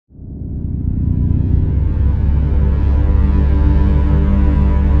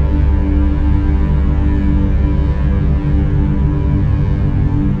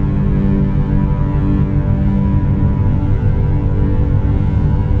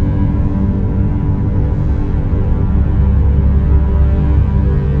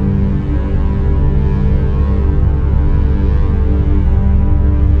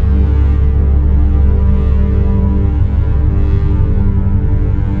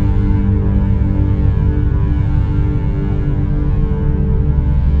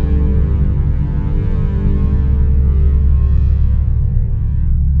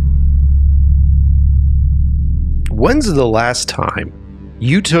When's the last time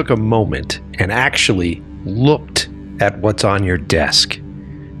you took a moment and actually looked at what's on your desk?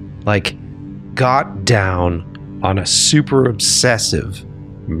 Like, got down on a super obsessive,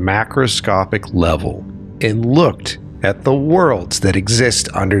 macroscopic level and looked at the worlds that exist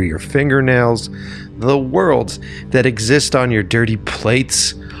under your fingernails, the worlds that exist on your dirty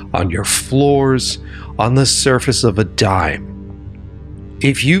plates, on your floors, on the surface of a dime.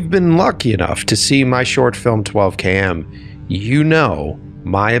 If you've been lucky enough to see my short film 12km, you know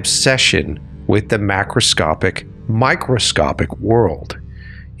my obsession with the macroscopic, microscopic world.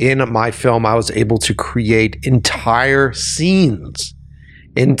 In my film, I was able to create entire scenes,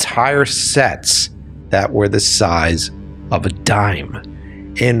 entire sets that were the size of a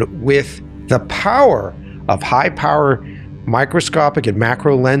dime. And with the power of high power microscopic and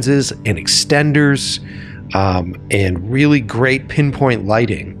macro lenses and extenders and really great pinpoint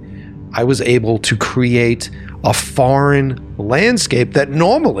lighting, I was able to create a foreign landscape that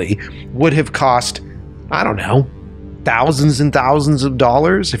normally would have cost, I don't know, thousands and thousands of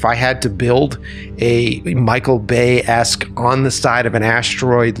dollars if I had to build a Michael Bay-esque on the side of an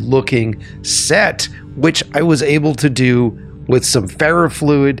asteroid looking set, which I was able to do with some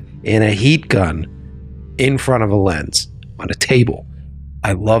ferrofluid and a heat gun in front of a lens on a table.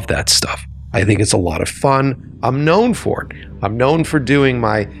 I love that stuff. I think it's a lot of fun. I'm known for it. I'm known for doing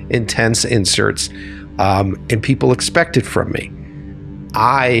my intense inserts, and people expect it from me.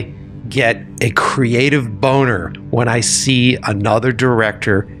 I get a creative boner when I see another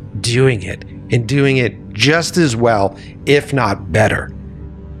director doing it and doing it just as well, if not better.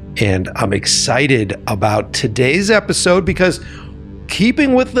 And I'm excited about today's episode because,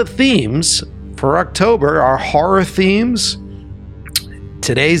 keeping with the themes for October, our horror themes,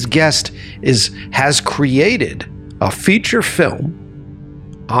 today's guest has created a feature film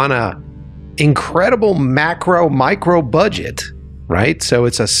on a incredible macro micro budget, right? So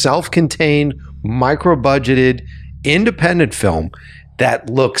it's a self-contained, micro-budgeted, independent film that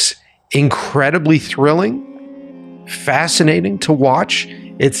looks incredibly thrilling, fascinating to watch.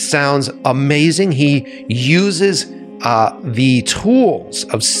 It sounds amazing. He uses the tools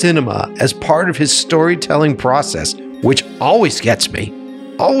of cinema as part of his storytelling process, which always gets me.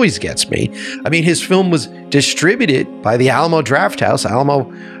 I mean, his film was distributed by the Alamo Drafthouse,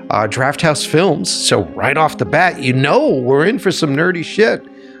 Drafthouse Films. So right off the bat, you know we're in for some nerdy shit.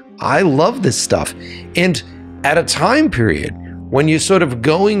 I love this stuff. And at a time period when you're sort of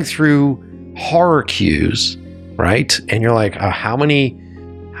going through horror cues, right? And you're like, how many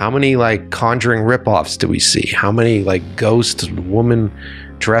like Conjuring ripoffs do we see? How many like ghost woman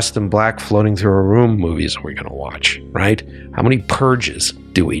dressed in black floating through a room movies are we going to watch, right? How many purges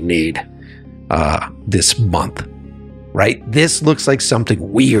do we need this month, right? This looks like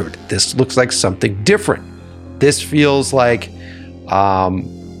something weird. This looks like something different. This feels like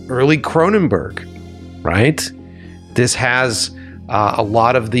early Cronenberg, right? This has a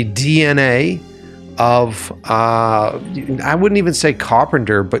lot of the DNA of, I wouldn't even say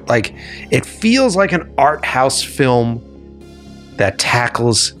Carpenter, but like it feels like an art house film that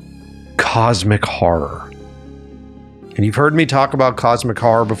tackles cosmic horror. And you've heard me talk about cosmic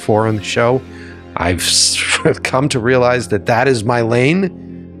horror before on the show. I've come to realize that is my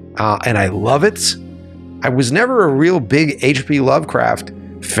lane, and I love it. I was never a real big H.P. Lovecraft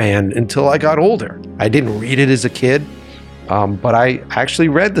fan until I got older. I didn't read it as a kid, but I actually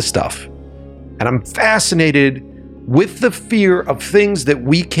read the stuff. And I'm fascinated with the fear of things that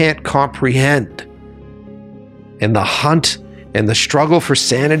we can't comprehend, and the hunt and the struggle for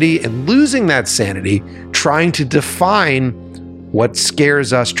sanity and losing that sanity, trying to define what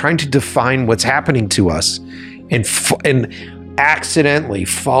scares us, trying to define what's happening to us, and accidentally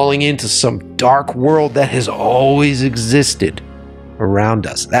falling into some dark world that has always existed around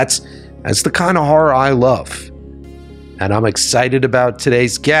us. That's the kind of horror I love. And I'm excited about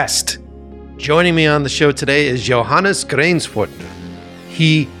today's guest. Joining me on the show today is Johannes Grainsfurt.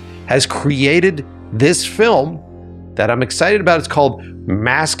 He has created this film that I'm excited about. It's called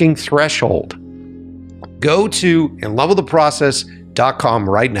Masking Threshold. Go to inlovewiththeprocess.com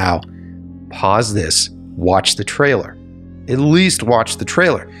right now. Pause this. Watch the trailer. At least watch the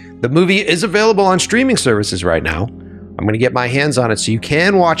trailer. The movie is available on streaming services right now. I'm going to get my hands on it so you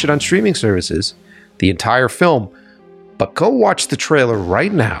can watch it on streaming services, the entire film. But go watch the trailer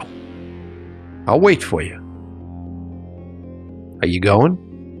right now. I'll wait for you. Are you going?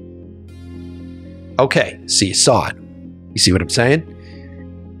 Okay, so you saw it. You see what I'm saying?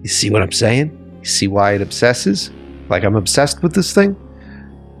 You see what I'm saying? You see why it obsesses? Like I'm obsessed with this thing?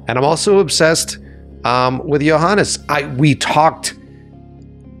 And I'm also obsessed with Johannes. We talk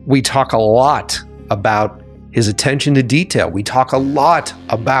a lot about his attention to detail. We talk a lot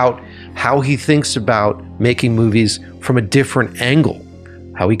about how he thinks about making movies from a different angle,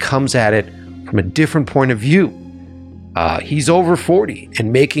 how he comes at it from a different point of view. He's over 40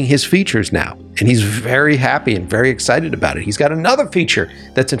 and making his features now, and he's very happy and very excited about it. He's got another feature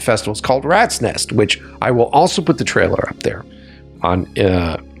that's in festivals called Rat's Nest, which I will also put the trailer up there on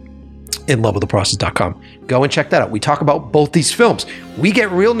inlovewiththeprocess.com. Go and check that out. We talk about both these films. We get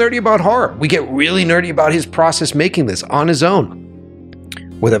real nerdy about horror. We get really nerdy about his process making this on his own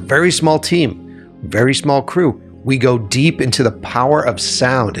with a very small team, very small crew. We go deep into the power of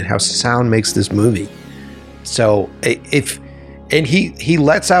sound and how sound makes this movie. So he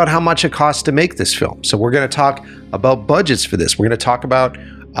lets out how much it costs to make this film. So we're going to talk about budgets for this. We're going to talk about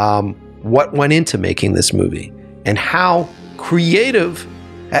what went into making this movie and how creative,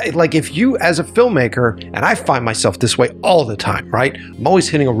 like if you as a filmmaker, and I find myself this way all the time, right? I'm always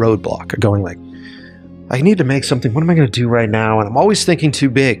hitting a roadblock, going like, I need to make something. What am I going to do right now? And I'm always thinking too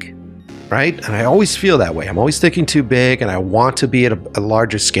big, right? And I always feel that way. I'm always thinking too big, and I want to be at a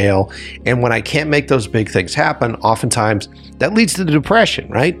larger scale. And when I can't make those big things happen, oftentimes that leads to the depression,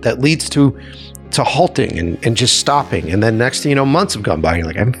 right? That leads to halting and just stopping. And then next thing you know, months have gone by, and you're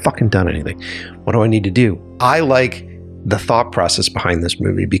like, I haven't fucking done anything. What do I need to do? I like the thought process behind this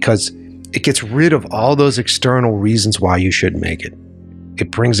movie because it gets rid of all those external reasons why you should make it. It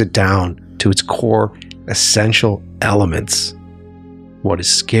brings it down to its core essential elements. What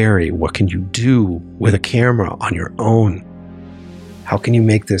is scary? What can you do with a camera on your own? How can you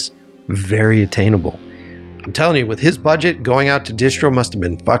make this very attainable? I'm telling you, with his budget, going out to distro must have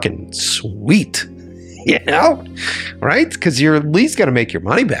been fucking sweet. You know? Right? Because you're at least got to make your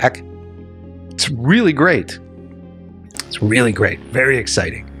money back. It's really great. It's really great. Very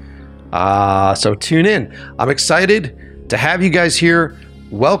exciting. So tune in. I'm excited to have you guys here.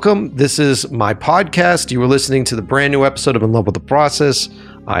 Welcome. This is my podcast. You were listening to the brand new episode of In Love with the Process.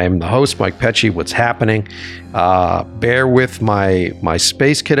 I am the host, Mike Pecci. What's happening? Bear with my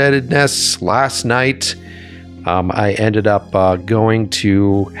space cadetedness. Last night, I ended up going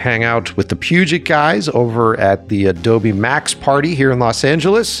to hang out with the Puget guys over at the Adobe Max party here in Los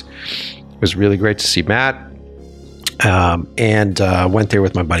Angeles. It was really great to see Matt. And went there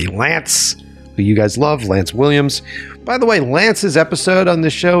with my buddy Lance, who you guys love, Lance Williams. By the way, Lance's episode on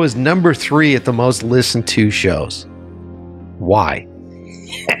this show is number 3 at the most listened to shows. Why?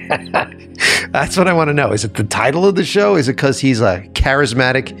 That's what I want to know. Is it the title of the show? Is it because he's a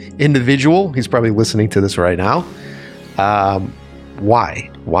charismatic individual? He's probably listening to this right now.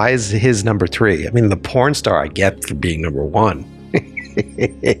 Why? Why is his number 3? I mean, the porn star I get for being number 1.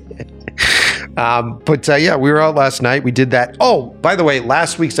 But yeah, we were out last night. We did that. Oh, by the way,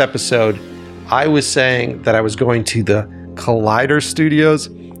 last week's episode, I was saying that I was going to the Collider Studios.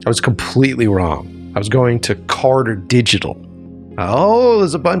 I was completely wrong. I was going to Carter Digital. Oh,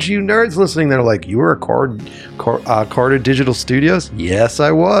 there's a bunch of you nerds listening that are like, you were at Carter Digital Studios? Yes,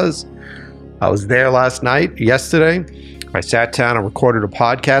 I was. I was there last night, yesterday. I sat down and recorded a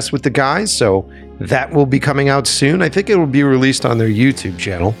podcast with the guys, so that will be coming out soon. I think it will be released on their YouTube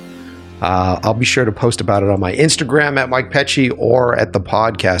channel. I'll be sure to post about it on my Instagram at Mike Pecci or at the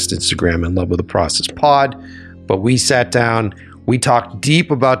podcast Instagram, In Love with the Process Pod. But we sat down, we talked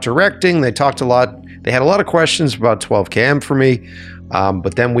deep about directing. They talked a lot. They had a lot of questions about 12cam for me.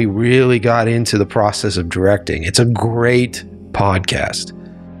 But then we really got into the process of directing. It's a great podcast.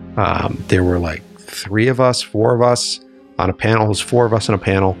 There were like 4 of us on a panel. It was 4 of us on a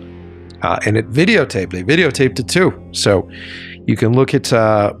panel. And it videotaped. They videotaped it too. So you can look at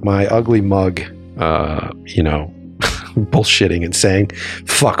my ugly mug, bullshitting and saying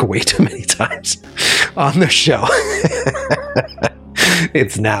fuck way too many times on the show.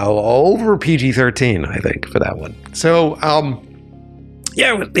 It's now over PG-13, I think, for that one. So,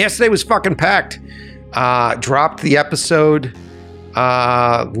 yeah, yesterday was fucking packed. Dropped the episode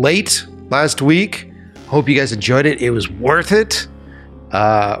late last week. Hope you guys enjoyed it. It was worth it.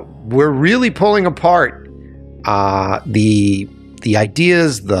 We're really pulling apart the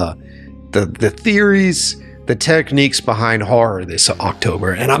ideas, the theories, the techniques behind horror this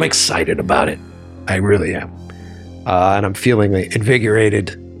October, and I'm excited about it. I really am. And I'm feeling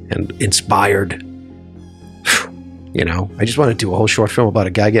invigorated and inspired. I just want to do a whole short film about a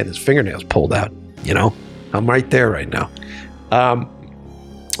guy getting his fingernails pulled out. I'm right there right now.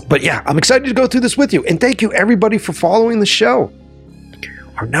 But yeah, I'm excited to go through this with you. And thank you everybody for following the show.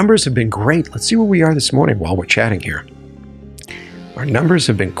 Our numbers have been great. Let's see where we are this morning while we're chatting here. Our numbers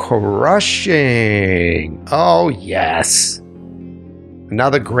have been crushing. Oh, yes.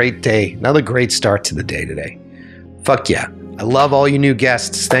 Another great day. Another great start to the day today. Fuck yeah. I love all you new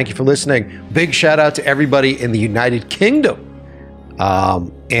guests. Thank you for listening. Big shout out to everybody in the United Kingdom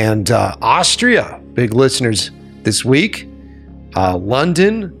and Austria. Big listeners this week.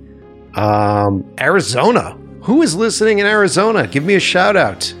 London, Arizona. Who is listening in Arizona? Give me a shout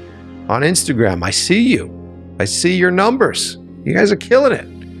out on Instagram. I see you. I see your numbers. You guys are killing it.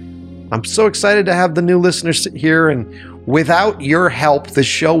 I'm so excited to have the new listeners here, and without your help, the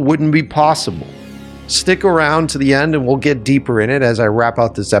show wouldn't be possible. Stick around to the end and we'll get deeper in it as I wrap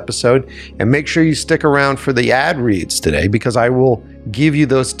out this episode. And make sure you stick around for the ad reads today, because I will give you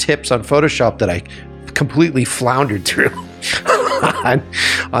those tips on Photoshop that I completely floundered through on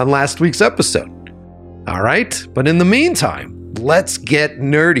last week's episode. All right? But in the meantime, let's get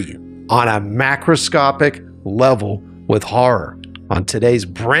nerdy on a macroscopic level with horror on today's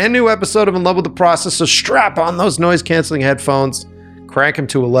brand new episode of In Love with the Process. So strap on those noise-canceling headphones, crank them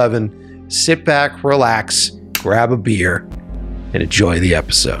to 11, sit back, relax, grab a beer, and enjoy the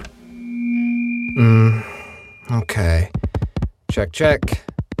episode. Okay. Check.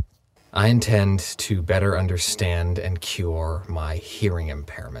 I intend to better understand and cure my hearing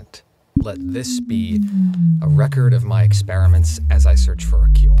impairment. Let this be a record of my experiments as I search for a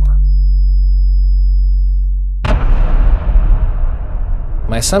cure.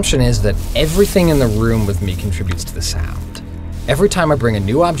 My assumption is that everything in the room with me contributes to the sound. Every time I bring a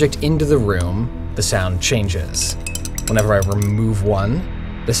new object into the room, the sound changes. Whenever I remove one,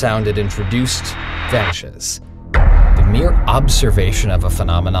 the sound it introduced vanishes. The mere observation of a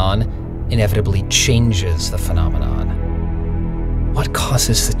phenomenon inevitably changes the phenomenon. What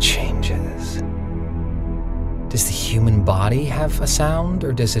causes the changes? Does the human body have a sound,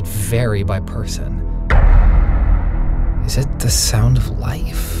 or does it vary by person? Is it the sound of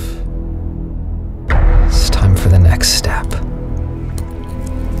life? It's time for the next step.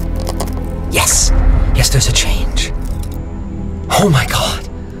 Yes, there's a change. Oh my God.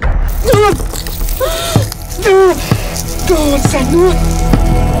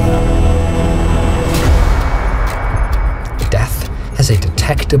 Death has a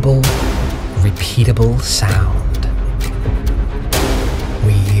detectable, repeatable sound.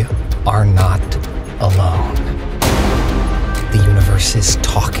 We are not alone. The universe is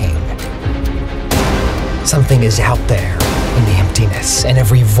talking. Something is out there in the emptiness, and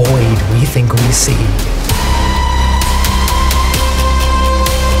every void we think we see.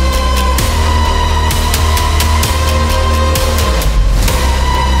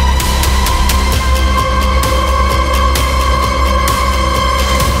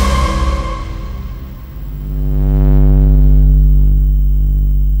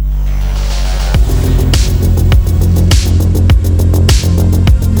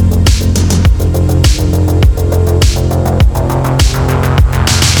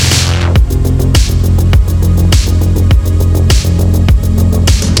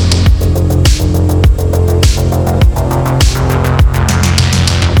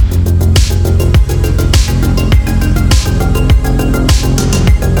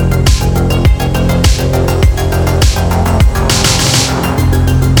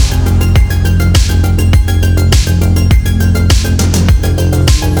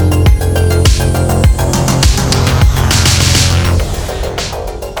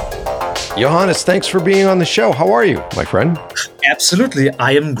 Johannes, thanks for being on the show. How are you, my friend? Absolutely,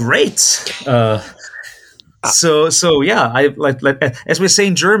 I am great. So yeah, I like as we say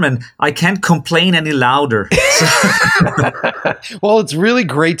in German, I can't complain any louder. Well, it's really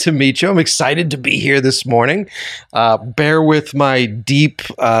great to meet you. I'm excited to be here this morning. Bear with my deep,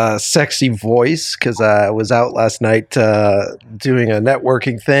 sexy voice because I was out last night doing a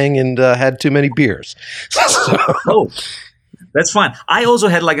networking thing and had too many beers. Oh. That's fine. I also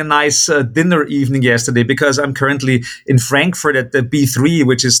had like a nice dinner evening yesterday because I'm currently in Frankfurt at the B3,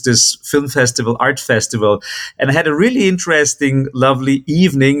 which is this film festival, art festival. And I had a really interesting, lovely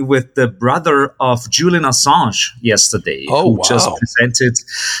evening with the brother of Julian Assange yesterday. Oh, who just presented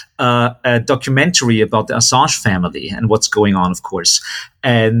a documentary about the Assange family and what's going on, of course.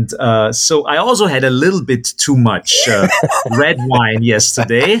 And so I also had a little bit too much red wine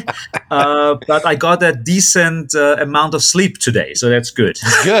yesterday, but I got a decent amount of sleep today, so that's good.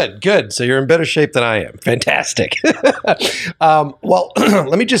 Good. So you're in better shape than I am. Fantastic. Well,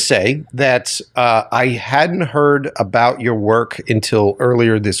 let me just say that I hadn't heard about your work until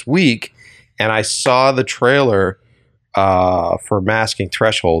earlier this week, and I saw the trailer for Masking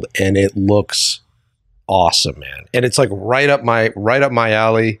Threshold, and it looks awesome, man. And it's like right up my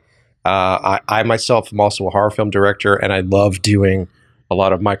alley. I myself am also a horror film director, and I love doing a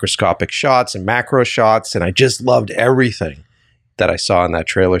lot of microscopic shots and macro shots, and I just loved everything that I saw in that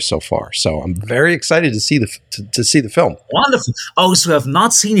trailer so far. So I'm very excited to see to see the film. Wonderful. Oh, so I have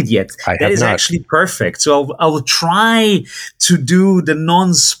not seen it yet. That is actually perfect. So I will try to do the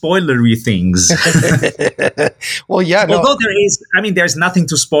non-spoilery things. Well, yeah. Although there's nothing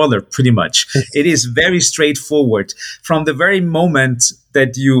to spoiler, pretty much. It is very straightforward. From the very moment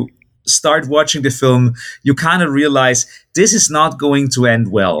that you start watching the film, you kind of realize this is not going to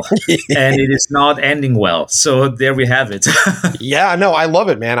end well, and it is not ending well. So there we have it. Yeah, no, I love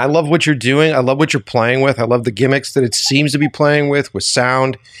it, man. I love what you're doing. I love what you're playing with. I love the gimmicks that it seems to be playing with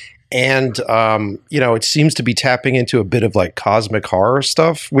sound. And, it seems to be tapping into a bit of like cosmic horror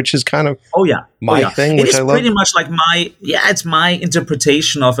stuff, which is kind of my thing, which I love. It's pretty much like it's my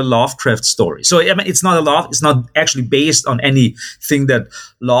interpretation of a Lovecraft story. So, I mean, it's not actually based on anything that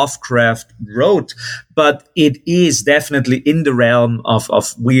Lovecraft wrote, but it is definitely in the realm of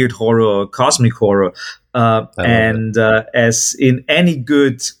weird horror, cosmic horror. As in any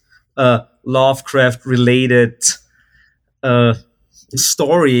good Lovecraft related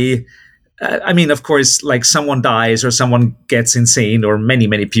story, I mean, of course, like someone dies or someone gets insane, or many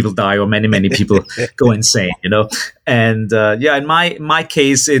people die, or many people go insane, and in my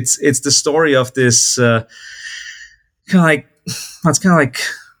case, it's the story of this kind of like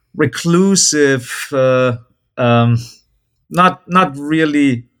reclusive, not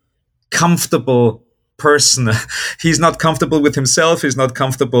really comfortable person. He's not comfortable with himself, he's not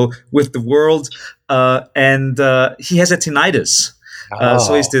comfortable with the world, and he has a tinnitus.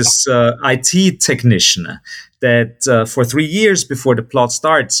 So he's this IT technician that for 3 years before the plot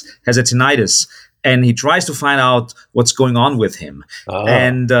starts has a tinnitus, and he tries to find out what's going on with him.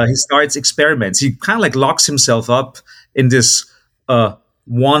 And he starts experiments. He kind of like locks himself up in this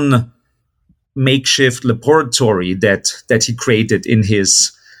one makeshift laboratory that he created in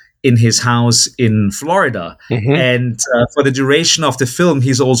his house in Florida. Mm-hmm. And for the duration of the film,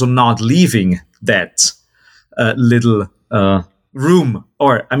 he's also not leaving that little room,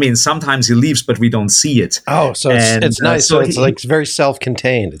 or I mean, sometimes he leaves, but we don't see it. Oh, so it's nice. So it's like very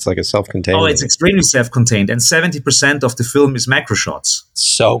self-contained. It's like a self-contained. Oh, it's extremely self-contained, and 70% of the film is macro shots.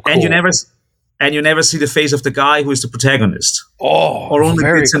 So cool. And you never see the face of the guy who is the protagonist. Oh, or only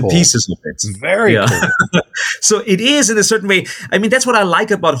bits and pieces of it. Very cool. So it is in a certain way. I mean, that's what I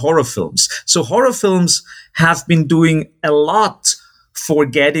like about horror films. So horror films have been doing a lot for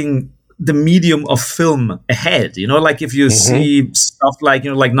getting the medium of film ahead, like if you see stuff like,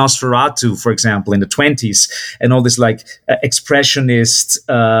 like Nosferatu, for example, in the 20s, and all this like expressionist,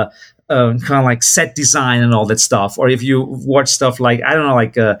 kind of like set design and all that stuff. Or if you watch stuff like, I don't know,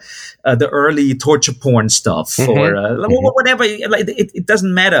 like the early torture porn stuff, or whatever, like, it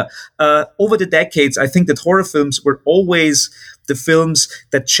doesn't matter. Over the decades, I think that horror films were always the films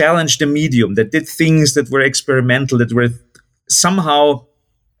that challenged the medium, that did things that were experimental, that were somehow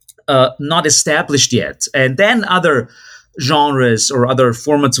not established yet. And then other genres or other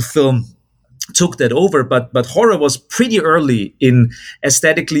formats of film took that over, but horror was pretty early in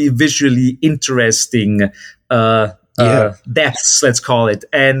aesthetically, visually interesting depths, let's call it.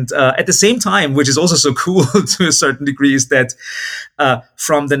 And at the same time, which is also so cool to a certain degree, is that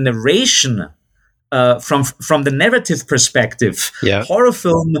from the narration, from the narrative perspective, horror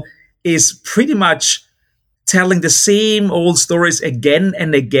film is pretty much telling the same old stories again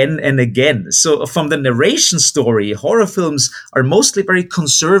and again and again. So from the narration story, horror films are mostly very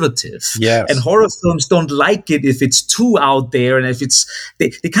conservative. Yes. And horror films don't like it if it's too out there, and if it's they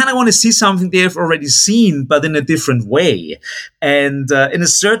kind of want to see something they've already seen, but in a different way. And in a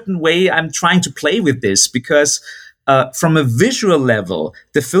certain way, I'm trying to play with this because from a visual level,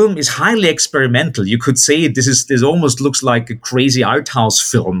 the film is highly experimental. You could say this almost looks like a crazy art house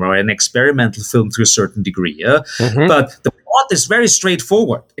film or an experimental film to a certain degree. Yeah? Mm-hmm. But the plot is very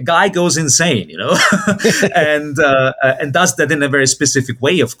straightforward. A guy goes insane, and does that in a very specific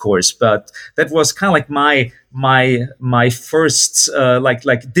way, of course. But that was kind of like my first like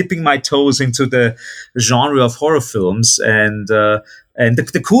dipping my toes into the genre of horror films. And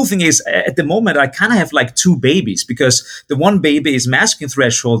the cool thing is, at the moment, I kind of have like two babies, because the one baby is Masking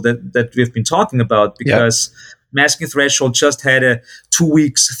Threshold that we've been talking about, because Masking Threshold just had a 2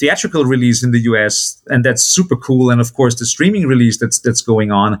 weeks theatrical release in the US, and that's super cool. And of course, the streaming release that's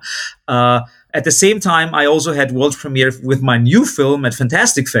going on. At the same time, I also had world premiere with my new film at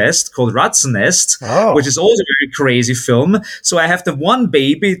Fantastic Fest called Ratzennest, which is also a very crazy film. So I have the one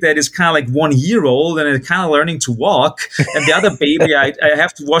baby that is kind of like 1 year old and is kind of learning to walk. And the other baby, I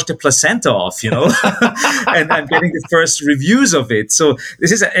have to wash the placenta off, and I'm getting the first reviews of it. So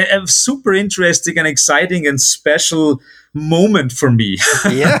this is a super interesting and exciting and special moment for me.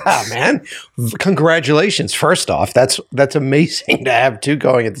 Yeah, man. Congratulations. First off, that's amazing to have two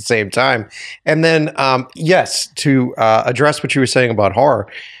going at the same time. And then, yes, to address what you were saying about horror,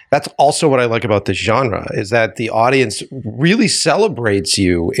 that's also what I like about this genre, is that the audience really celebrates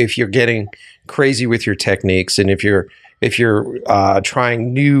you if you're getting crazy with your techniques, and if you're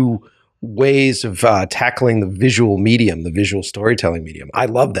trying new ways of tackling the visual medium, the visual storytelling medium. I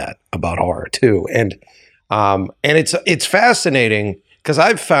love that about horror too, and it's fascinating because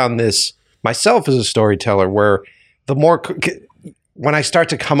I've found this myself as a storyteller, where the more when I start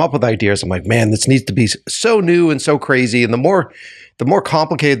to come up with ideas, I'm like, man, this needs to be so new and so crazy, and the more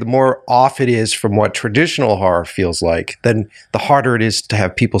complicated, the more off it is from what traditional horror feels like, then the harder it is to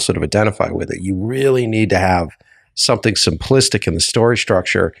have people sort of identify with it. You really need to have something simplistic in the story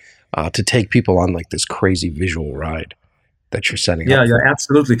structure to take people on like this crazy visual ride that you're setting up. Yeah,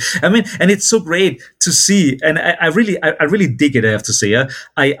 absolutely. I mean, and it's so great to see, and I really dig it, I have to say.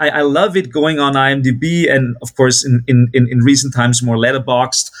 I love it going on IMDb, and of course in recent times more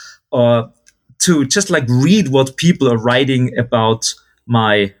Letterboxd, to just like read what people are writing about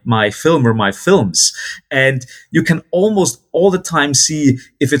my film or my films, and you can almost all the time see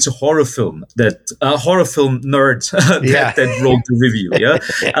if it's a horror film, that a horror film nerd that wrote the review.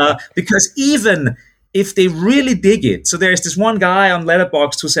 Because even if they really dig it, so there's this one guy on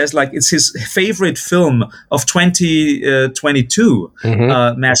Letterboxd who says like it's his favorite film of 2022,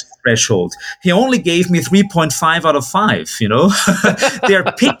 Mask Threshold. He only gave me 3.5 out of 5. They're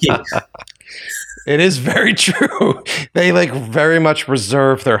picky. It is very true. They like very much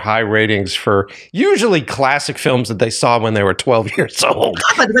reserve their high ratings for usually classic films that they saw when they were 12 years old.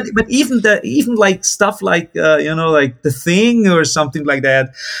 But even like stuff like like The Thing or something like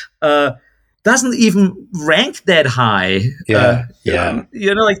that doesn't even rank that high. Yeah. I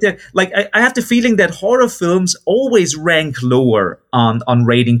have the feeling that horror films always rank lower on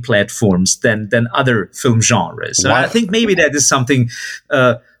rating platforms than other film genres. So I think maybe that is something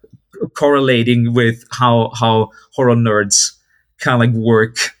correlating with how horror nerds kind of like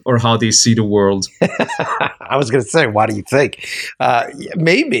work or how they see the world. I was going to say, why do you think?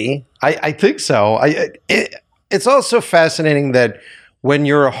 Maybe. I think so. It's also fascinating that when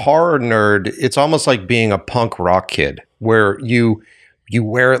you're a horror nerd, it's almost like being a punk rock kid, where you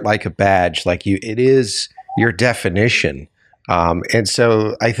wear it like a badge, like it is your definition. And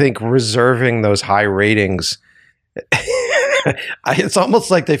so I think reserving those high ratings, it's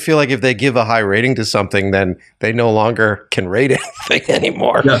almost like they feel like if they give a high rating to something, then they no longer can rate anything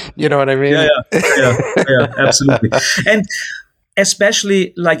anymore. Yeah. You know what I mean? Yeah, absolutely. And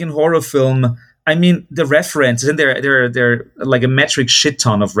especially like in horror film, I mean, the references, and they're like a metric shit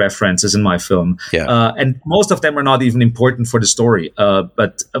ton of references in my film. Yeah. And most of them are not even important for the story.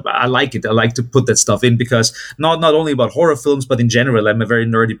 But I like it. I like to put that stuff in because not only about horror films, but in general, I'm a very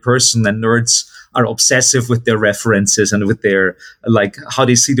nerdy person, and nerds are obsessive with their references and with their like how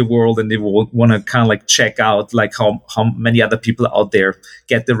they see the world, and they want to kind of like check out like how many other people out there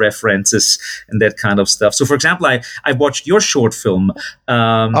get the references and that kind of stuff. So, for example, I watched your short film.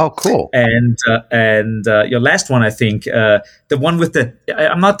 Oh, cool! And your last one, I think, the one with the I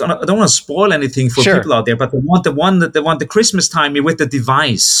don't want to spoil anything for people out there, but the Christmas time with the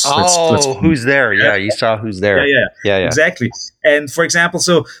device. Let's Who's there? Yeah, you saw Who's There. Yeah, exactly. And for example,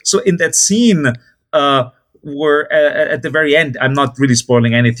 so in that scene, where at the very end, I'm not really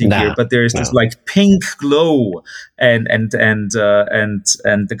spoiling anything here, but there's this like pink glow, and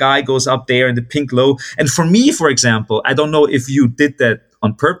the guy goes up there in the pink glow. And for me, for example, I don't know if you did that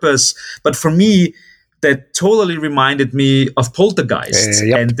on purpose, but for me, that totally reminded me of Poltergeist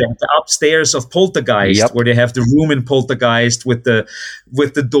and the upstairs of Poltergeist, where they have the room in Poltergeist with the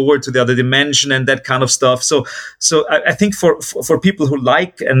door to the other dimension and that kind of stuff. So I think for people who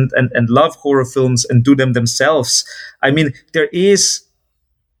like and love horror films and do them themselves, I mean, there is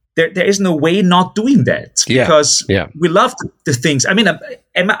no way not doing that because we love the things. I mean,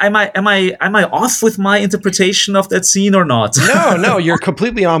 am I off with my interpretation of that scene or not? No, you're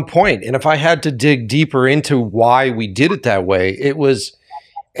completely on point. And if I had to dig deeper into why we did it that way, it was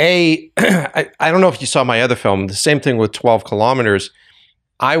I don't know if you saw my other film, the same thing with 12 Kilometers.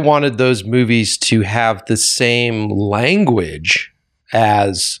 I wanted those movies to have the same language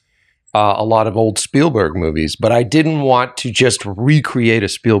as a lot of old Spielberg movies, but I didn't want to just recreate a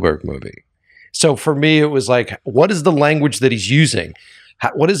Spielberg movie. So for me, it was like, what is the language that he's using?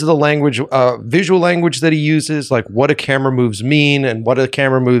 What is the language, visual language that he uses? Like what do camera moves mean, and what do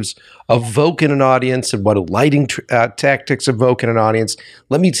camera moves evoke in an audience, and what do lighting tactics evoke in an audience?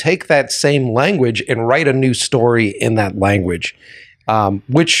 Let me take that same language and write a new story in that language,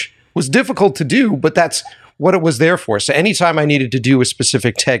 which was difficult to do, but that's what it was there for. So anytime I needed to do a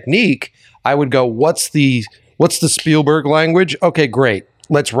specific technique, I would go, what's the Spielberg language? Okay, great.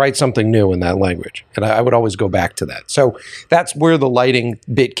 Let's write something new in that language. And I would always go back to that. So that's where the lighting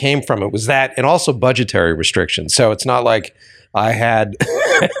bit came from. It was that, and also budgetary restrictions. So it's not like I had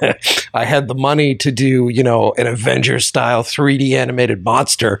I had the money to do, an Avengers style 3D animated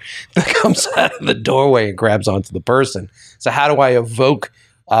monster that comes out of the doorway and grabs onto the person. So how do I evoke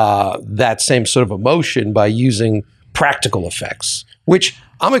that same sort of emotion by using practical effects, which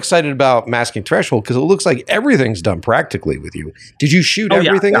I'm excited about Masking Threshold because it looks like everything's done practically with you. Did you shoot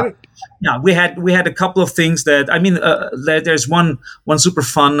everything in it? Yeah, we had a couple of things that, there's one super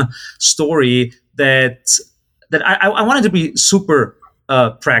fun story that I wanted to be super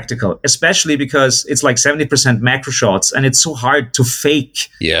practical, especially because it's like 70% macro shots, and it's so hard to fake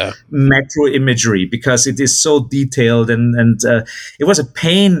macro imagery because it is so detailed, and it was a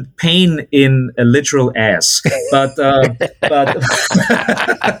pain in a literal ass. But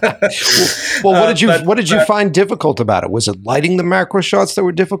well, what did you find difficult about it? Was it lighting the macro shots that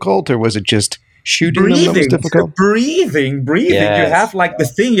were difficult, or was it just shooting them that was difficult? Breathing. Yes. You have like the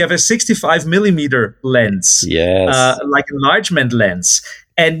thing. You have a 65 millimeter lens, like enlargement lens,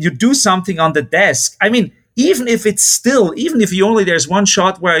 and you do something on the desk. I mean, even if there's one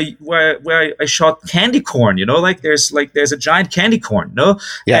shot where I shot candy corn, like there's a giant candy corn,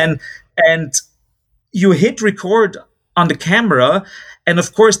 and you hit record on the camera, and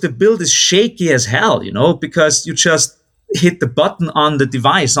of course the build is shaky as hell, because you just hit the button on the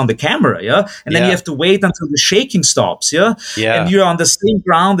device on the camera, and then you have to wait until the shaking stops, and you're on the same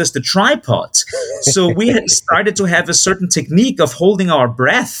ground as the tripod. So we had started to have a certain technique of holding our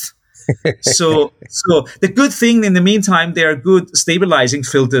breath. So the good thing in the meantime, there are good stabilizing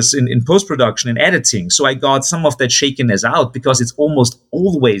filters in post-production and editing. So I got some of that shakiness out because it's almost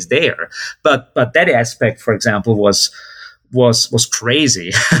always there. But that aspect, for example, was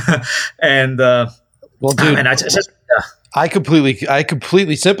crazy. And well, dude, and I just I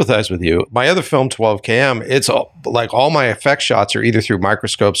completely sympathize with you. My other film, 12KM, it's all my effect shots are either through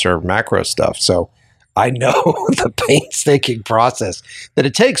microscopes or macro stuff. So I know the painstaking process that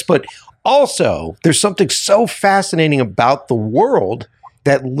it takes. But also, there's something so fascinating about the world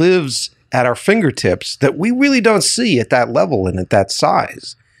that lives at our fingertips that we really don't see at that level and at that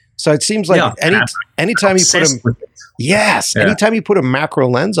size. So it seems like anytime you put a macro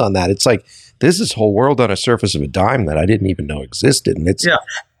lens on that, it's like there's this whole world on a surface of a dime that I didn't even know existed. And it's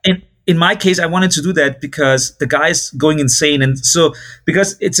And in my case, I wanted to do that because the guy's going insane. And so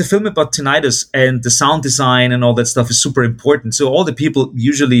because it's a film about tinnitus and the sound design and all that stuff is super important. So all the people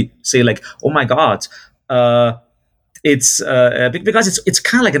usually say like, oh my God, it's because it's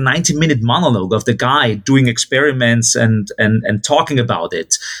kind of like a 90-minute monologue of the guy doing experiments and talking about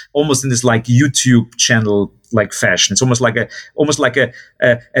it, almost in this like YouTube channel like fashion. It's almost like a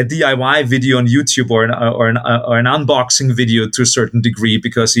DIY video on YouTube or an unboxing video to a certain degree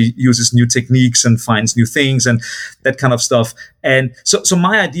because he uses new techniques and finds new things and that kind of stuff. And so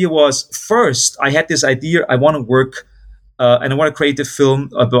my idea was, first I had this idea, I want to work. And I want to create a film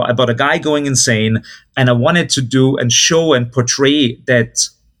about a guy going insane, and I wanted to do and show and portray that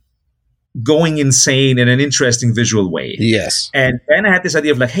going insane in an interesting visual way. Yes. And then I had this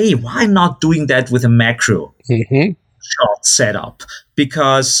idea of like, hey, why not doing that with a macro shot setup?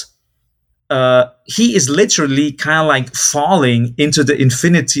 Because he is literally kind of like falling into the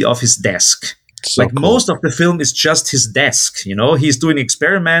infinity of his desk. So like cool. Most of the film is just his desk. He's doing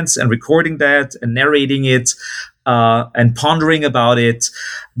experiments and recording that and narrating it. And pondering about it.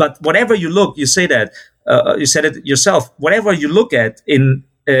 But whatever you look, you say that, you said it yourself, whatever you look at in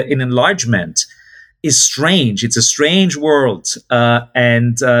enlargement is strange. It's a strange world.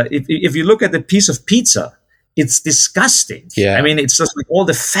 And if you look at the piece of pizza, it's disgusting. Yeah. I mean, it's just like all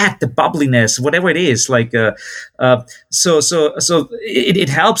the fat, the bubbliness, whatever it is. Like, so it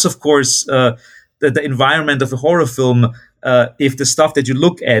helps, of course, the environment of a horror film. If the stuff that you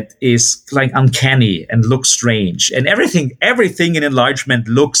look at is like uncanny and looks strange, and everything in enlargement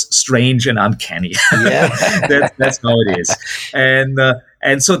looks strange and uncanny. Yeah. That's how it is. And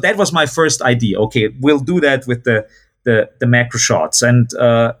so that was my first idea. Okay, we'll do that with the macro shots, and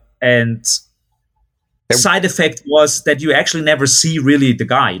side effect was that you actually never see really the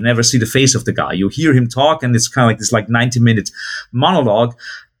guy. You never see the face of the guy. You hear him talk, and it's kind of like this 90-minute monologue.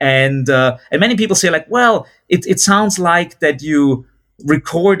 And many people say like, well, it sounds like that you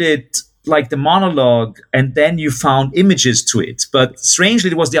recorded like the monologue and then you found images to it. But strangely,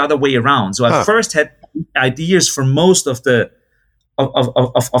 it was the other way around. So I first had ideas for most of the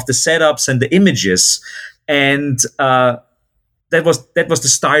setups and the images, and that was the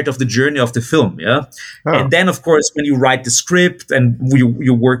start of the journey of the film, yeah. Oh. And then, of course, when you write the script and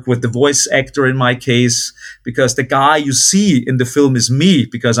you work with the voice actor in my case, because the guy you see in the film is me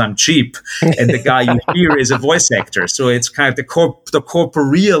because I'm cheap, and the guy you hear is a voice actor. So it's kind of the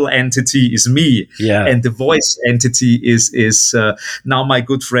corporeal entity is me, and the voice entity is now my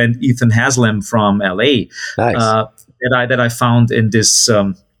good friend Ethan Haslam from LA, nice. that I found in this.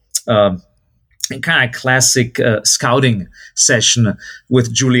 Kind of classic scouting session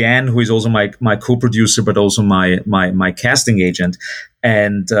with Julianne, who is also my co-producer, but also my casting agent.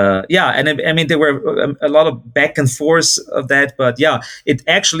 And and I mean there were a lot of back and forth of that, but yeah, it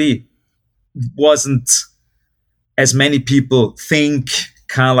actually wasn't as many people think.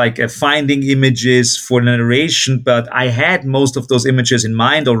 Kind of like finding images for the narration, but I had most of those images in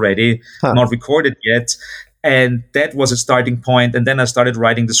mind already, not recorded yet. And that was a starting point. And then I started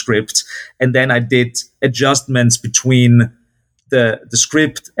writing the script. And then I did adjustments between the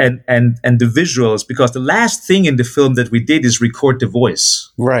script and the visuals, because the last thing in the film that we did is record the voice.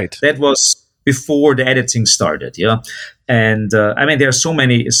 Right. That was before the editing started. Yeah. And I mean, there are so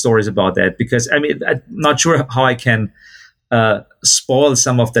many stories about that, because I mean, I'm not sure how I can spoil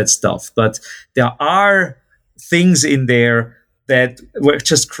some of that stuff, but there are things in there that were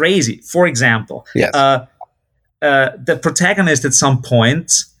just crazy. For example, yes. The protagonist at some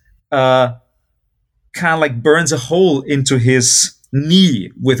point kind of like burns a hole into his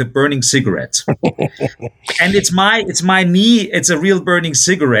knee with a burning cigarette. And it's my knee, it's a real burning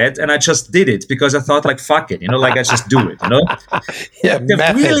cigarette, and I just did it because I thought, like, fuck it, like I just do it, Yeah,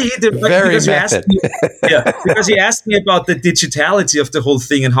 because he asked me about the digitality of the whole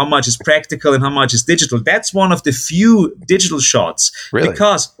thing and how much is practical and how much is digital. That's one of the few digital shots. Really?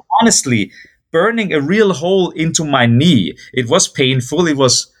 Because honestly, burning a real hole into my knee, it was painful, it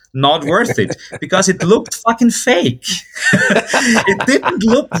was not worth it, because it looked fucking fake. It didn't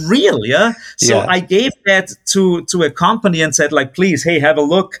look real, yeah? So I gave that to a company and said, like, please, hey, have a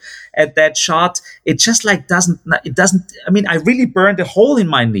look at that shot. It just like doesn't, I mean, I really burned a hole in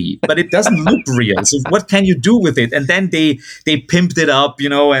my knee, but it doesn't look real. So what can you do with it? And then they pimped it up,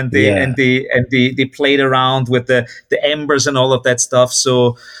 and they played around with the embers and all of that stuff.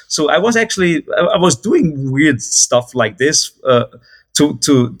 So I was doing weird stuff like this,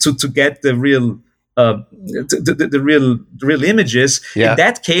 to get the real the real images. In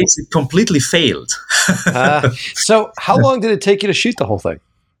that case, it completely failed. So how long did it take you to shoot the whole thing?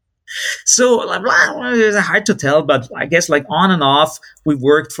 So it's hard to tell, but I guess like on and off, we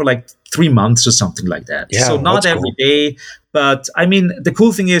worked for like 3 months or something like that. Yeah, so not every day, but I mean, the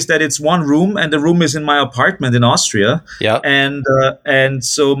cool thing is that it's one room, and the room is in my apartment in Austria. Yeah. And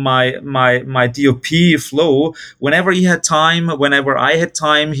so my DOP Flo, whenever he had time, whenever I had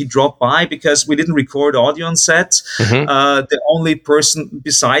time, he dropped by, because we didn't record audio on set. Mm-hmm. The only person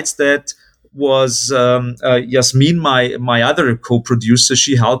besides that was Yasmin, my other co-producer.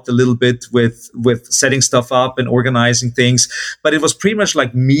 She helped a little bit with setting stuff up and organizing things, but it was pretty much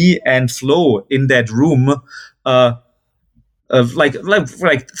like me and Flo in that room, of like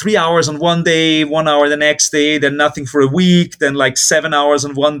 3 hours on one day, 1 hour the next day, then nothing for a week, then like 7 hours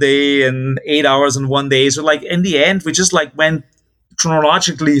on one day and 8 hours on one day. So like in the end, we just like went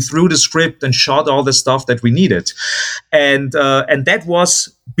chronologically through the script and shot all the stuff that we needed, and that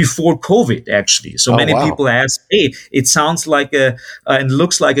was before COVID, actually. So many people ask, hey, it sounds like and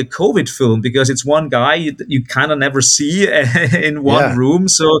looks like a COVID film, because it's one guy you kind of never see in one room.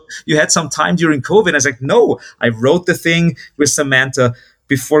 So you had some time during COVID. I was like, no, I wrote the thing with Samantha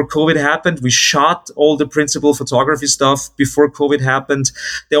before COVID happened. We shot all the principal photography stuff before COVID happened.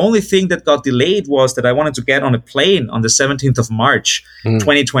 The only thing that got delayed was that I wanted to get on a plane on the 17th of March,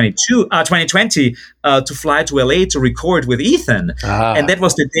 2020, to fly to LA to record with Ethan. And that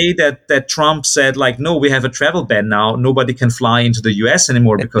was the day that Trump said, like, no, we have a travel ban now. Nobody can fly into the US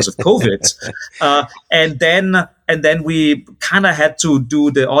anymore because of COVID. And then we kind of had to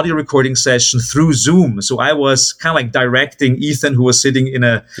do the audio recording session through Zoom. So I was kind of like directing Ethan, who was sitting in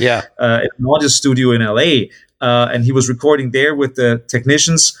an audio studio in LA, and he was recording there with the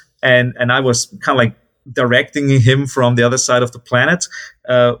technicians, and I was kind of like directing him from the other side of the planet,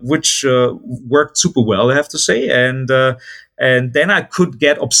 which worked super well, I have to say. And then I could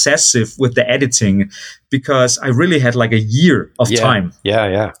get obsessive with the editing, because I really had like a year of time.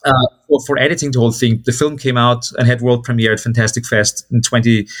 For editing the whole thing. The film came out and had world premiere at Fantastic Fest in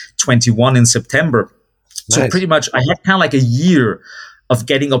 2021 in September. So pretty much I had kind of like a year of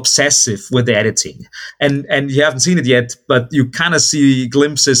getting obsessive with the editing. And you haven't seen it yet, but you kind of see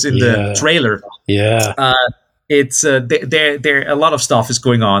glimpses in the trailer. It's there a lot of stuff is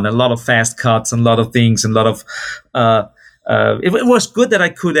going on, a lot of fast cuts and a lot of things, and a lot of it was good that I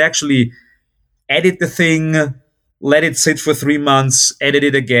could actually edit the thing, let it sit for 3 months, edit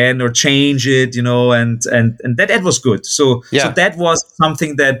it again or change it, and that was good. So that was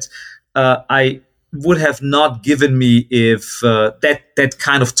something that I would have not given me if that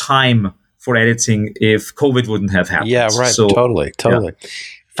kind of time for editing if COVID wouldn't have happened. Yeah, right. So, totally. Yeah.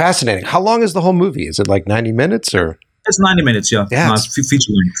 Fascinating. How long is the whole movie? Is it like 90 minutes or? It's 90 minutes, yeah. It's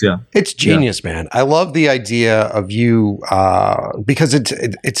feature length, yeah. It's genius, man. I love the idea of you because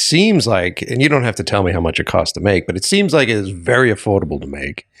it seems like, and you don't have to tell me how much it costs to make, but it seems like it is very affordable to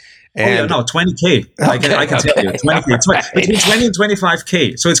make. And, no, 20K. I can tell you, 20K, between 20 and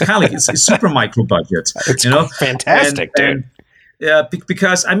 25K. So it's kind of like it's super micro budget. It's fantastic, dude.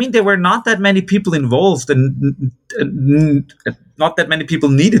 Because I mean, there were not that many people involved, and not that many people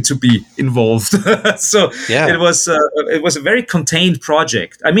needed to be involved. So it was a very contained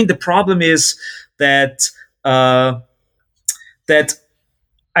project. I mean, the problem is that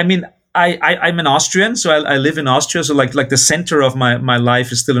I'm an Austrian, so I live in Austria. So like the center of my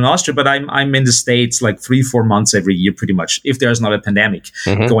life is still in Austria, but I'm in the States like 3-4 months every year, pretty much, if there's not a pandemic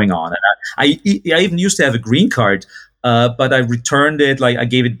going on. And I even used to have a green card. But I returned it, like I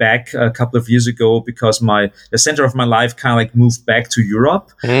gave it back a couple of years ago because the center of my life kind of like moved back to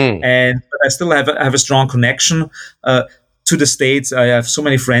Europe, but I still have a strong connection to the States. I have so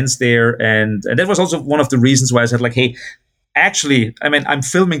many friends there, and that was also one of the reasons why I said like, hey, actually, I mean, I'm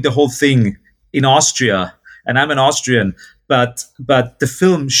filming the whole thing in Austria, and I'm an Austrian. But the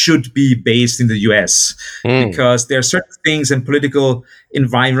film should be based in the US because there are certain things and political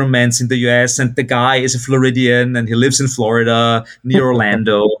environments in the US, and the guy is a Floridian and he lives in Florida near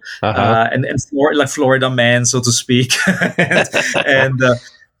Orlando, and like Florida man, so to speak.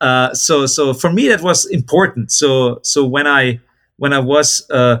 So for me that was important. So when I was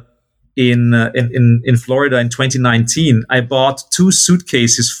in Florida in 2019, I bought 2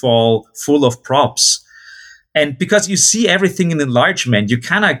 suitcases full of props. And because you see everything in enlargement, you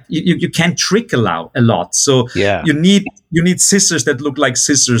can't trick a lot. So you need scissors that look like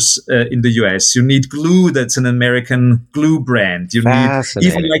scissors in the US. You need glue that's an American glue brand. You need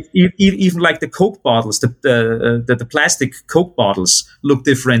even like the Coke bottles. The plastic Coke bottles look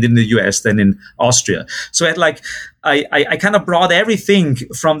different in the US than in Austria. So I kind of brought everything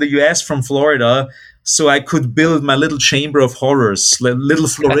from the US, from Florida, so I could build my little chamber of horrors, little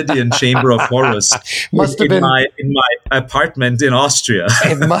Floridian chamber of horrors in my apartment in Austria.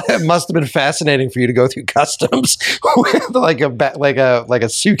 It must have been fascinating for you to go through customs with like a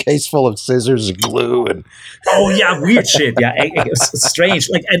suitcase full of scissors and glue and. Oh yeah, weird shit. Yeah, it's strange.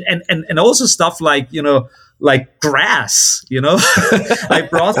 Like and also stuff like like grass, I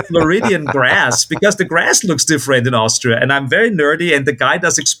brought Floridian grass because the grass looks different in Austria, and I'm very nerdy, and the guy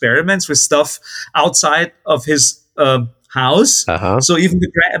does experiments with stuff outside of his house. So even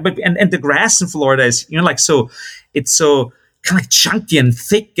the grass in Florida is, so it's so kind of like chunky and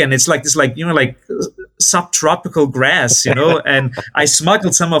thick, and it's like this, like subtropical grass, and I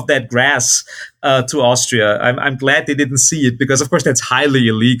smuggled some of that grass to Austria. I'm glad they didn't see it because, of course, that's highly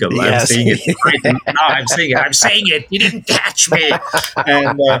illegal. Yes. I'm saying it right now. I'm saying it. You didn't catch me,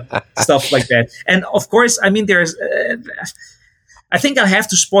 and stuff like that. And of course, I mean, there's. I think I have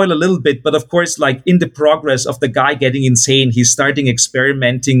to spoil a little bit, but of course, like in the progress of the guy getting insane, he's starting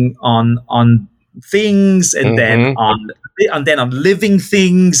experimenting on things, and then on living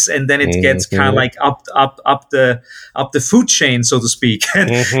things, and then it gets kind of like up the food chain, so to speak.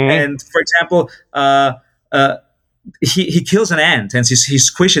 And for example, he kills an ant, and he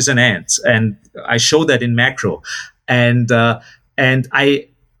squishes an ant, and I show that in macro, and that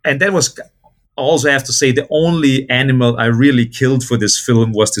was. Also have to say the only animal I really killed for this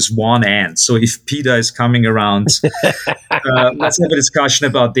film was this one ant. So if PETA is coming around, let's have a discussion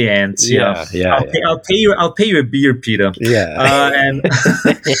about the ants. I'll pay you a beer, PETA.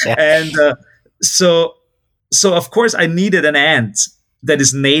 So of course I needed an ant that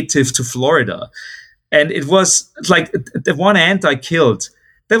is native to Florida, and it was like the one ant I killed.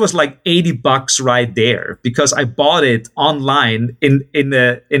 That was like $80 right there because I bought it online in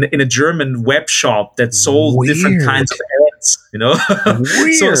a German web shop that sold different kinds of ants,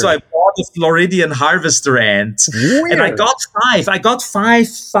 So I bought a Floridian harvester ant, and I got five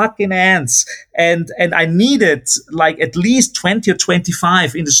fucking ants, and I needed like at least 20 or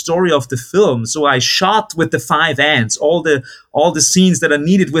 25 in the story of the film. So I shot with the 5 ants, all the scenes that I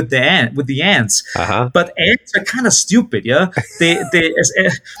needed with the ants. But ants are kind of stupid, yeah.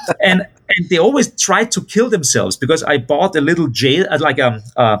 and they always try to kill themselves because I bought a little jail,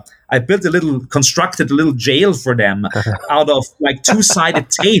 I built constructed a little jail for them out of like 2-sided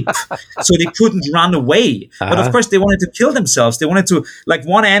tape, so they couldn't run away. But of course, they wanted to kill themselves. They wanted to, like,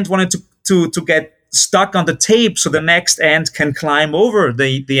 one ant wanted to get stuck on the tape, so the next ant can climb over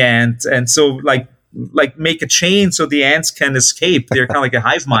the ant, and so like make a chain so the ants can escape. They're kind of like a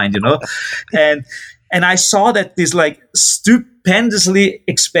hive mind, and I saw that these like stupendously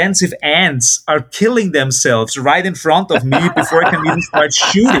expensive ants are killing themselves right in front of me before I can even start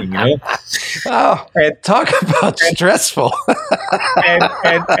shooting, Oh, and talk about stressful. and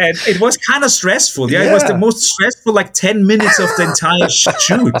it was kind of stressful. Yeah, it was the most stressful like 10 minutes of the entire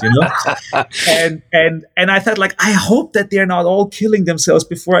shoot, and I thought, like, I hope that they're not all killing themselves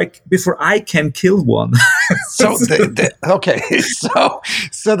before I can kill one. So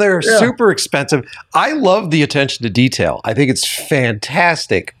so they're super expensive. I love the attention to detail. I think it's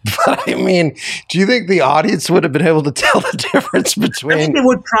fantastic. But I mean, do you think the audience would have been able to tell the difference between? I think they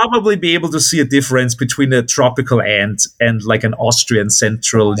would probably be able to see a difference between a tropical ant and like an Austrian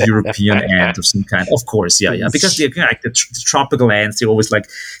Central European ant of some kind. Of course, yeah. Because the tropical ants, they're always like,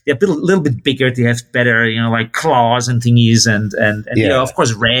 they're a little bit bigger. They have better, like claws and thingies, and of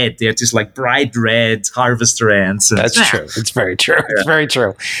course, red. They're just like bright red harvester ants. That's true. It's very true. Yeah. It's very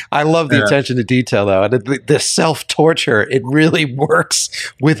true. I love the attention to detail, though, and the self-torture. It really works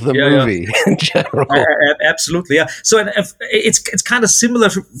with the movie in general. Absolutely, yeah. So it's kind of similar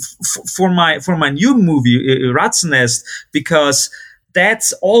for my new movie, Ratzennest, because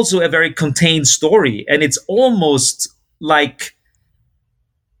that's also a very contained story, and it's almost like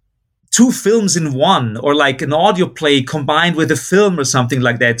two films in one, or like an audio play combined with a film or something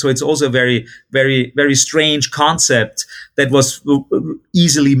like that. So it's also a very, very, very strange concept that was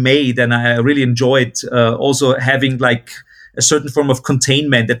easily made. And I really enjoyed also having like a certain form of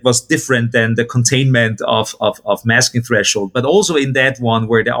containment that was different than the containment of Masking Threshold. But also in that one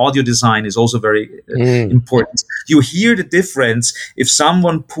where the audio design is also very important. You hear the difference if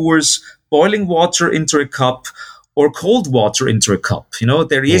someone pours boiling water into a cup or cold water into a cup.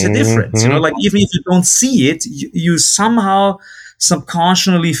 There is a difference. Like even if you don't see it, you somehow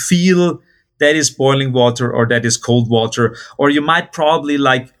subconsciously feel that is boiling water or that is cold water, or you might probably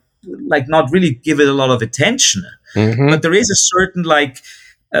like not really give it a lot of attention. But there is a certain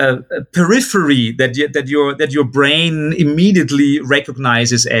periphery that your brain immediately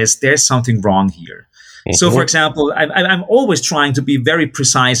recognizes as there's something wrong here. So, for example, I'm always trying to be very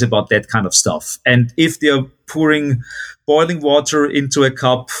precise about that kind of stuff. And if they're pouring boiling water into a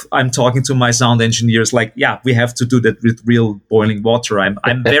cup, I'm talking to my sound engineers like, yeah, we have to do that with real boiling water.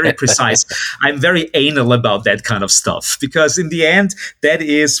 I'm very precise. I'm very anal about that kind of stuff, because in the end, that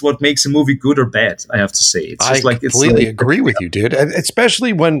is what makes a movie good or bad, I have to say. It's just I completely agree with you, dude. And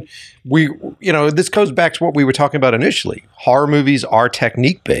especially when this goes back to what we were talking about initially. Horror movies are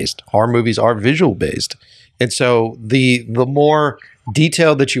technique-based. Horror movies are visual-based. And so the more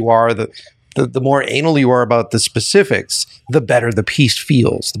detailed that you are, the more anal you are about the specifics, the better the piece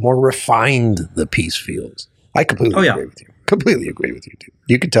feels, the more refined the piece feels. I completely agree with you. Completely agree with you, dude.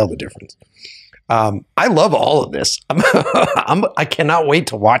 You can tell the difference. I love all of this. I cannot wait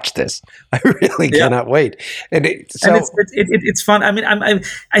to watch this. I really cannot wait. And it's fun. I mean,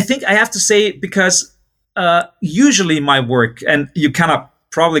 I think I have to say, because usually my work, and you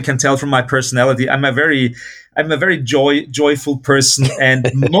probably can tell from my personality, I'm a very joyful person, and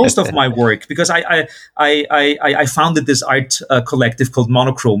most of my work, because I founded this art collective called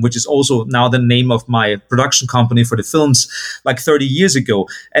Monochrome, which is also now the name of my production company for the films, like 30 years ago,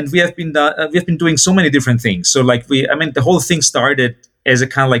 and we have been doing so many different things. So the whole thing started as a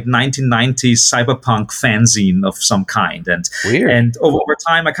kind of like 1990s cyberpunk fanzine of some kind, and over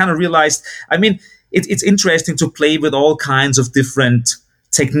time I kind of realized, it's interesting to play with all kinds of different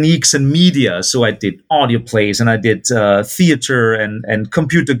techniques and media. So I did audio plays, and I did theater and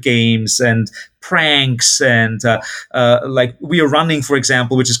computer games and pranks, and we are running, for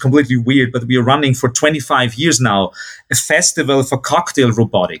example, which is completely weird, but we are running for 25 years now, a festival for cocktail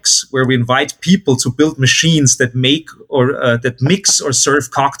robotics, where we invite people to build machines that make or that mix or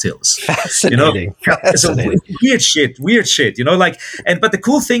serve cocktails. Fascinating. Fascinating. So weird shit. But the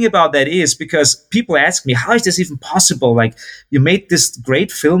cool thing about that is, because people ask me, how is this even possible? Like, you made this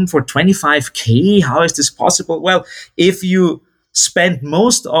great film for $25K. How is this possible? Well, if you spend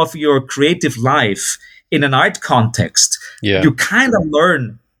most of your creative life in an art context, you kind of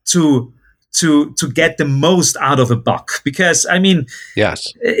learn to get the most out of a buck. Because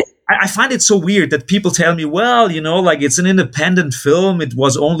I find it so weird that people tell me, well, like it's an independent film. It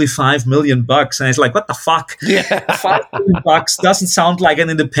was only $5 million. And it's like, what the fuck? Yeah. $5 million doesn't sound like an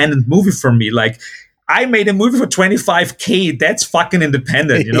independent movie for me. Like, I made a movie for $25K. That's fucking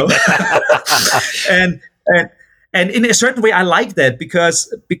independent, and in a certain way, I like that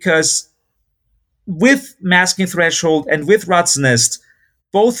because with Masking Threshold and with Rat's Nest,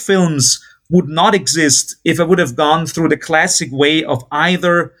 both films would not exist if I would have gone through the classic way of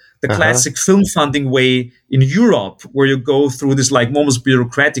either the classic film funding way in Europe, where you go through this like almost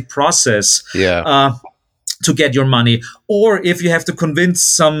bureaucratic process to get your money, or if you have to convince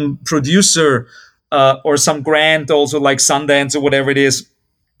some producer or some grant, also like Sundance or whatever it is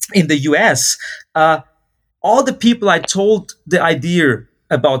in the US. All the people I told the idea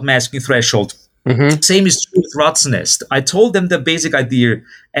about Masking Threshold, same is true with Rat's Nest. I told them the basic idea,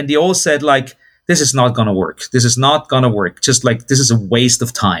 and they all said like, this is not going to work. This is not going to work. Just like, this is a waste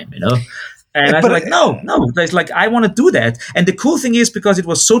of time, And I was like, no. It's like, I want to do that. And the cool thing is, because it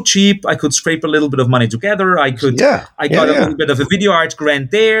was so cheap, I could scrape a little bit of money together. I got a little bit of a video art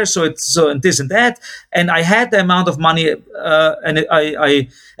grant there. And this and that. And I had the amount of money.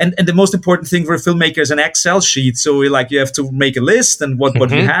 And the most important thing for a filmmaker is an Excel sheet. So like, you have to make a list and what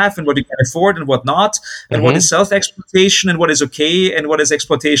you have and what you can afford and what not, and what is self-exploitation and what is okay and what is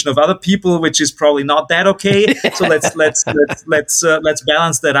exploitation of other people, which is probably not that okay. So let's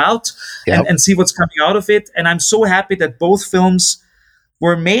balance that out. And see what's coming out of it. And I'm so happy that both films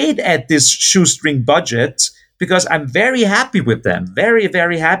were made at this shoestring budget, because I'm very happy with them, very,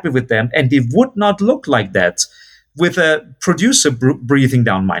 very happy with them. And they would not look like that with a producer breathing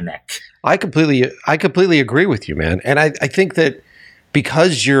down my neck. I completely agree with you, man. And I think that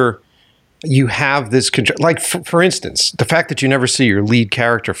because you have this control, like for instance, the fact that you never see your lead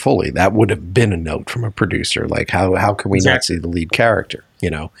character fully, that would have been a note from a producer. Like how can we not see the lead character,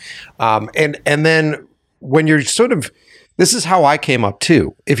 and then when you're sort of, this is how I came up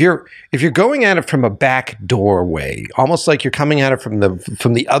too. If you're going at it from a back doorway, almost like you're coming at it from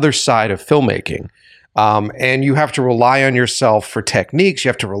the other side of filmmaking, and you have to rely on yourself for techniques. You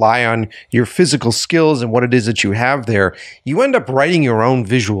have to rely on your physical skills and what it is that you have there. You end up writing your own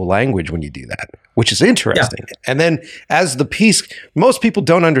visual language when you do that, which is interesting. Yeah. And then as the piece, most people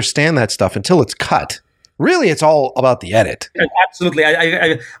don't understand that stuff until it's cut. Really, it's all about the edit. Absolutely,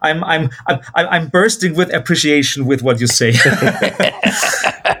 I'm bursting with appreciation with what you say.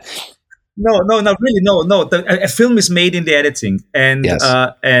 No, not really. No. A film is made in the editing, and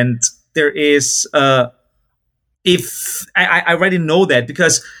and there is. If I already know that,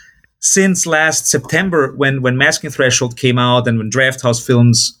 because since last September, when Masking Threshold came out and when Drafthouse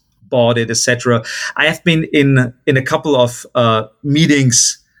Films bought it, etc., I have been in a couple of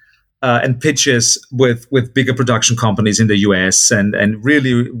meetings. And pitches with bigger production companies in the US and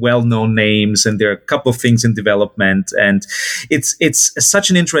really well-known names, and there are a couple of things in development, and it's such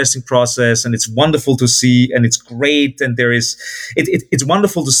an interesting process, and it's wonderful to see, and it's great, and it's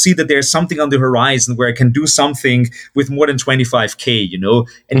wonderful to see that there's something on the horizon where I can do something with more than 25K,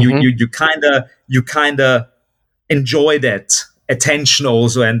 and you kind of enjoy that attention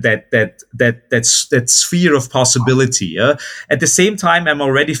also, and that sphere of possibility. At the same time, I'm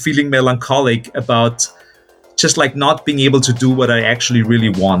already feeling melancholic about just like not being able to do what I actually really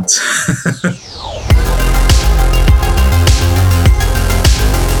want.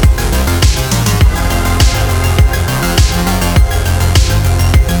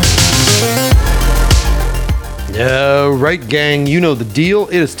 All right, gang, you know the deal.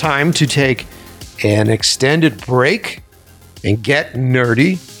 It is time to take an extended break and get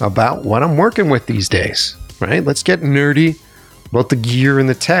nerdy about what I'm working with these days, right? Let's get nerdy about the gear and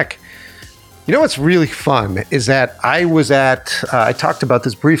the tech. You know what's really fun is that I was at, I talked about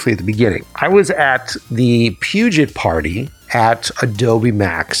this briefly at the beginning. I was at the Puget party at Adobe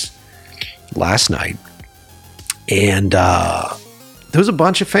Max last night, and there was a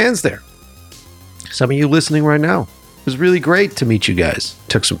bunch of fans there. Some of you listening right now. It was really great to meet you guys.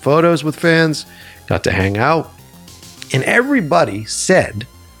 Took some photos with fans, got to hang out. And everybody said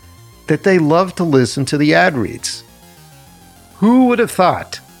that they love to listen to the ad reads. Who would have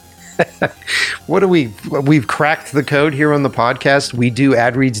thought? We've cracked the code here on the podcast. We do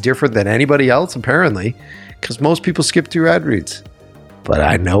ad reads different than anybody else, apparently, because most people skip through ad reads. But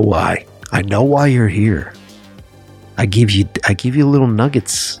I know why. I know why you're here. I give you little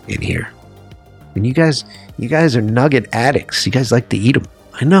nuggets in here. And you guys are nugget addicts. You guys like to eat them.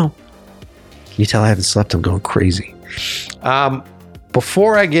 I know. Can you tell I haven't slept? I'm going crazy.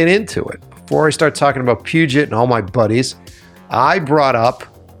 Before I get into it, before I start talking about Puget and all my buddies, I brought up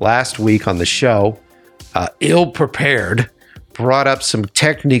last week on the show, ill-prepared, brought up some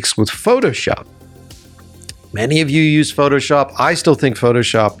techniques with Photoshop. Many of you use Photoshop. I still think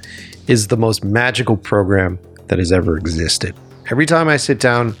Photoshop is the most magical program that has ever existed. Every time I sit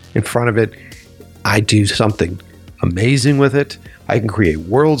down in front of it, I do something amazing with it. I can create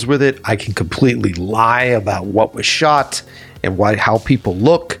worlds with it. I can completely lie about what was shot and how people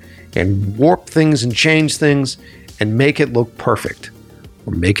look and warp things and change things and make it look perfect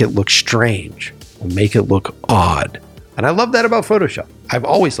or make it look strange or make it look odd. And I love that about Photoshop. I've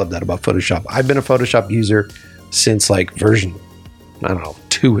always loved that about Photoshop. I've been a Photoshop user since like version,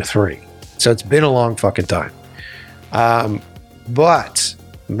 2 or 3. So it's been a long fucking time. But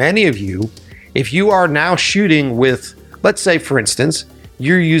many of you, if you are now shooting with, let's say for instance,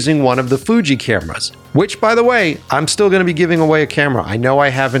 you're using one of the Fuji cameras, which by the way, I'm still going to be giving away a camera. I know I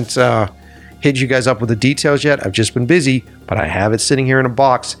haven't hit you guys up with the details yet. I've just been busy, but I have it sitting here in a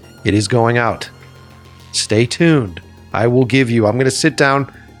box. It is going out. Stay tuned. I'm going to sit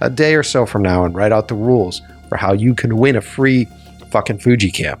down a day or so from now and write out the rules for how you can win a free fucking Fuji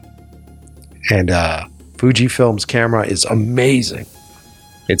cam. And Fujifilm's camera is amazing.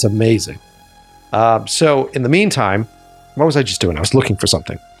 It's amazing. So in the meantime, what was I just doing? I was looking for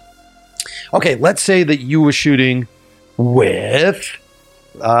something. Okay, let's say that you were shooting with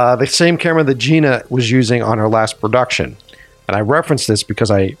the same camera that Gina was using on her last production. And I reference this because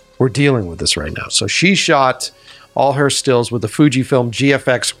we're dealing with this right now. So she shot all her stills with the Fujifilm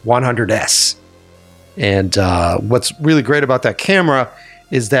GFX 100S. And what's really great about that camera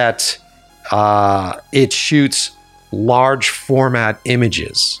is that it shoots large format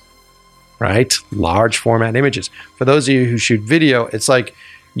images, right? Large format images. For those of you who shoot video, it's like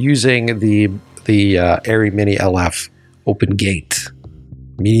using the Arri Mini LF Open Gate,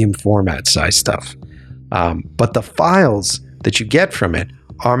 medium format size stuff. But the files that you get from it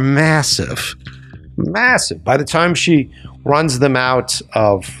are massive. Massive. By the time she runs them out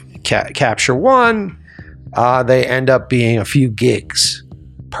of Capture One, they end up being a few gigs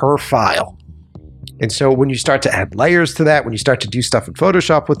per file. And so when you start to add layers to that, when you start to do stuff in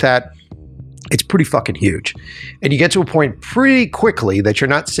Photoshop with that, it's pretty fucking huge. And you get to a point pretty quickly that you're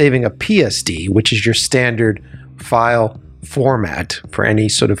not saving a PSD, which is your standard file format for any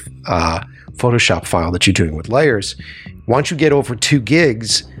sort of Photoshop file that you're doing with layers. Once you get over 2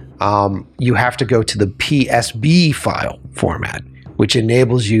 gigs, you have to go to the PSB file format, which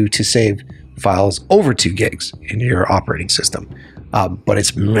enables you to save files over 2 gigs in your operating system. But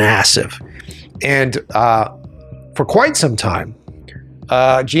it's massive. And for quite some time,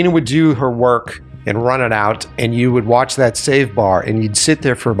 Gina would do her work and run it out, and you would watch that save bar, and you'd sit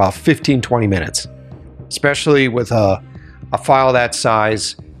there for about 15-20 minutes, especially with a file that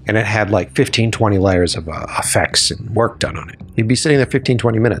size, and it had like 15-20 layers of effects and work done on it. You'd be sitting there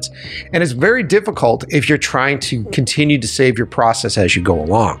 15-20 minutes. And it's very difficult if you're trying to continue to save your process as you go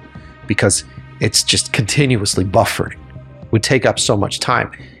along, because it's just continuously buffering. It would take up so much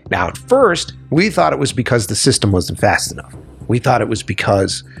time. Now, at first, we thought it was because the system wasn't fast enough. We thought it was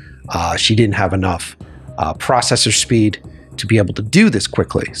because she didn't have enough processor speed to be able to do this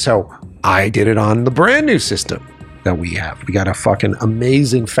quickly. So I did it on the brand new system that we have. We got a fucking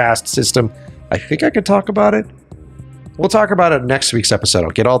amazing fast system. I think I could talk about it. We'll talk about it next week's episode. I'll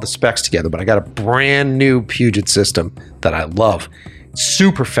get all the specs together, but I got a brand new Puget system that I love.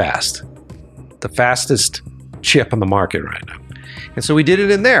 Super fast. The fastest chip on the market right now. And so we did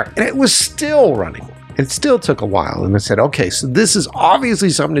it in there, and it was still running. It still took a while. And I said, okay, so this is obviously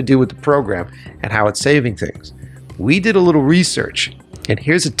something to do with the program and how it's saving things. We did a little research, and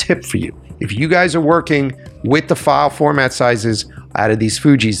here's a tip for you. If you guys are working with the file format sizes out of these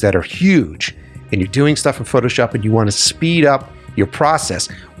Fujis that are huge, and you're doing stuff in Photoshop and you want to speed up your process,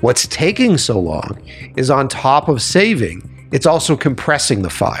 what's taking so long is on top of saving, it's also compressing the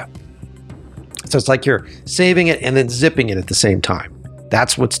file. So it's like you're saving it and then zipping it at the same time.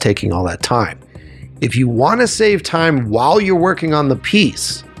 That's what's taking all that time. If you want to save time while you're working on the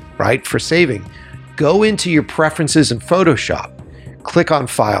piece, right, for saving, go into your preferences in Photoshop, click on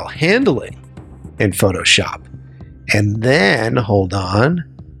File Handling in Photoshop, and then, hold on,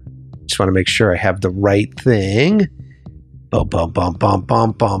 just want to make sure I have the right thing. Bum, bum, bum, bum,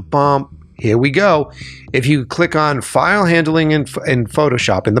 bum, bum, bum. Here we go. If you click on File Handling in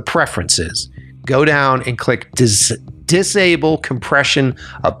Photoshop in the preferences, go down and click Disable Compression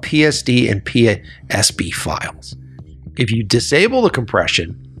of PSD and PSB files. If you disable the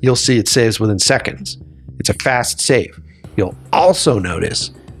compression, you'll see it saves within seconds. It's a fast save. You'll also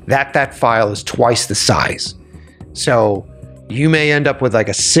notice that that file is twice the size. So you may end up with like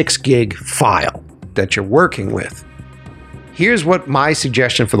a 6 gig file that you're working with. Here's what my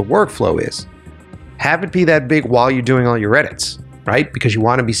suggestion for the workflow is. have it be that big while you're doing all your edits, right? Because you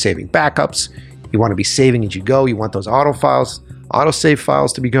want to be saving backups. You want to be saving as you go. You want those autosave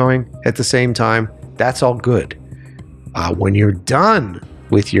files to be going at the same time. That's all good. When you're done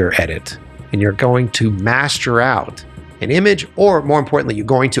with your edit and you're going to master out an image, or more importantly, you're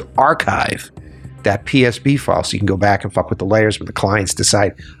going to archive that PSB file so you can go back and fuck with the layers when the clients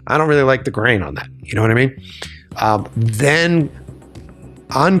decide, I don't really like the grain on that. You know what I mean? Then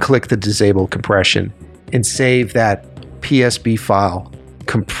unclick the disable compression and save that PSB file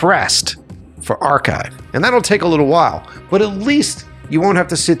compressed for archive. And that'll take a little while, but at least you won't have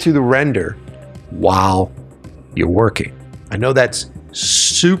to sit through the render while you're working. I know that's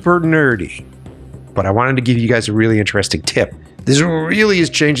super nerdy, but I wanted to give you guys a really interesting tip. This really is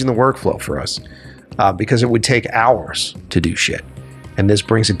changing the workflow for us because it would take hours to do shit. And this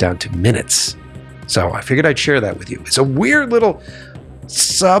brings it down to minutes. So I figured I'd share that with you. It's a weird little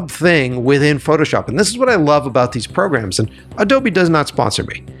sub thing within Photoshop. And this is what I love about these programs. And Adobe does not sponsor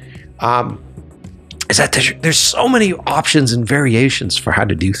me. Is that there's so many options and variations for how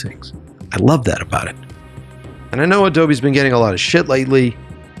to do things. I love that about it. And I know Adobe's been getting a lot of shit lately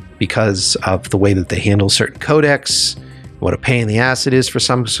because of the way that they handle certain codecs, what a pain in the ass it is for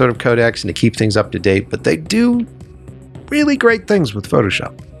some sort of codecs and to keep things up to date, but they do really great things with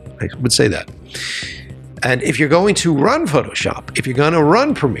Photoshop. I would say that. And if you're going to run Photoshop, if you're going to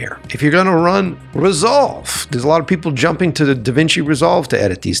run Premiere, if you're going to run Resolve, there's a lot of people jumping to the DaVinci Resolve to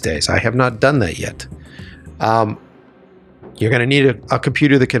edit these days. I have not done that yet. You're going to need a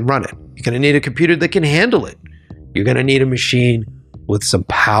computer that can run it. You're going to need a computer that can handle it. You're going to need a machine with some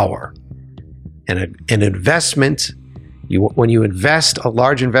power. And an investment, when you invest a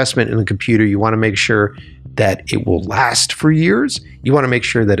large investment in a computer, you want to make sure that it will last for years. You want to make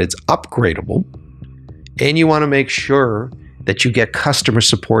sure that it's upgradable. And you want to make sure that you get customer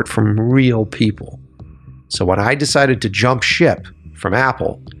support from real people. So when I decided to jump ship from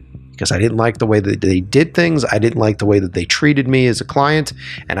Apple, because I didn't like the way that they did things, I didn't like the way that they treated me as a client,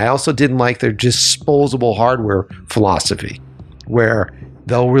 and I also didn't like their disposable hardware philosophy, where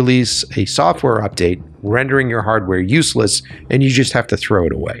they'll release a software update rendering your hardware useless, and you just have to throw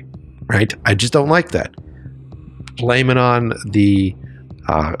it away, right? I just don't like that. Blame it on the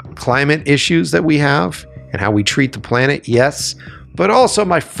climate issues that we have and how we treat the planet, yes, but also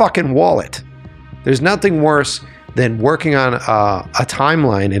my fucking wallet. There's nothing worse than working on a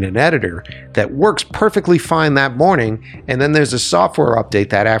timeline in an editor that works perfectly fine that morning, and then there's a software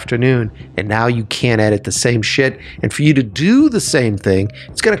update that afternoon, and now you can't edit the same shit. And for you to do the same thing,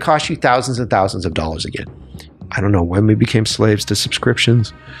 it's going to cost you thousands and thousands of dollars again. I don't know when we became slaves to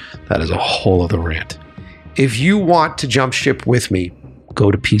subscriptions. That is a whole other rant. If you want to jump ship with me,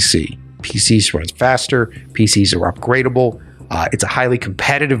 go to PC. PCs runs faster. PCs are upgradable. It's a highly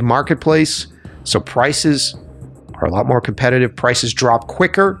competitive marketplace, so prices are a lot more competitive. Prices drop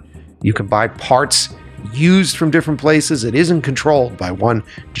quicker. You can buy parts used from different places. It isn't controlled by one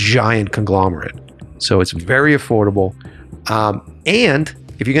giant conglomerate. So it's very affordable. And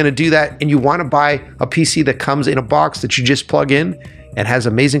if you're going to do that and you want to buy a PC that comes in a box that you just plug in and has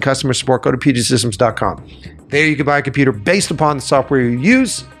amazing customer support, go to PugetSystems.com. There you can buy a computer based upon the software you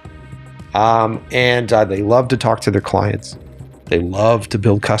use. And they love to talk to their clients. They love to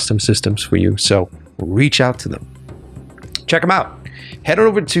build custom systems for you. So reach out to them. Check them out. Head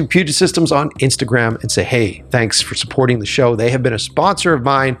over to Puget Systems on Instagram and say, hey, thanks for supporting the show. They have been a sponsor of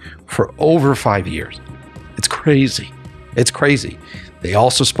mine for over 5 years. It's crazy. It's crazy. They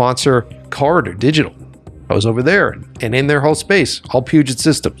also sponsor Corridor Digital. I was over there and in their whole space, all Puget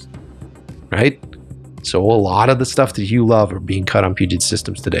Systems, right? So a lot of the stuff that you love are being cut on Puget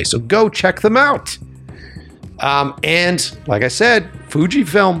Systems today. So go check them out. And like I said,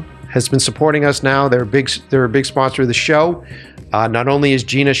 Fujifilm has been supporting us now. They're a big sponsor of the show. Not only is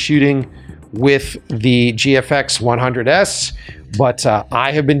Gina shooting with the GFX 100S, but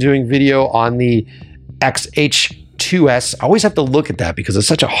I have been doing video on the XH2S. I always have to look at that because it's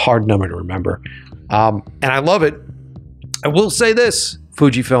such a hard number to remember. And I love it. I will say this,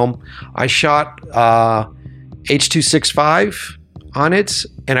 Fujifilm, I shot H.265 on it,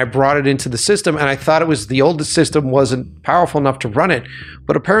 and I brought it into the system, and I thought it was the oldest system, wasn't powerful enough to run it,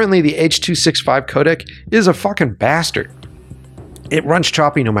 but apparently the H.265 codec is a fucking bastard. It runs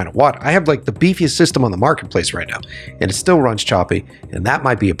choppy no matter what. I have like the beefiest system on the marketplace right now, and it still runs choppy, and that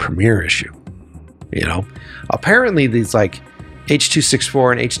might be a Premiere issue. You know, apparently these like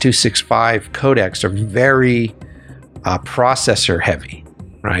H.264 and H.265 codecs are very processor heavy,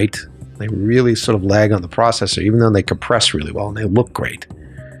 right? They really sort of lag on the processor, even though they compress really well and they look great.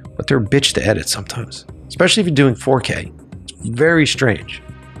 But they're a bitch to edit sometimes, especially if you're doing 4K. It's very strange.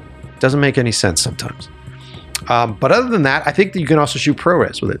 Doesn't make any sense sometimes. But other than that, I think that you can also shoot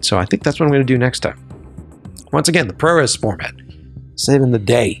ProRes with it. So I think that's what I'm going to do next time. Once again, the ProRes format. Saving the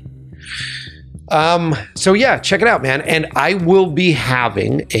day. So yeah, check it out, man. And I will be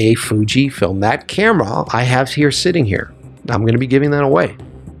having a Fujifilm. That camera I have here sitting here. I'm going to be giving that away.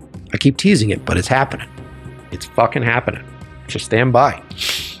 I keep teasing it, but it's happening. It's fucking happening. Just stand by.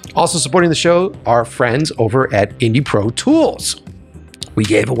 Also supporting the show, our friends over at Indie Pro Tools. We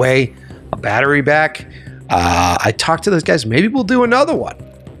gave away a battery back. I talked to those guys. Maybe we'll do another one.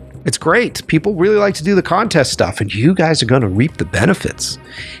 It's great. People really like to do the contest stuff, and you guys are going to reap the benefits.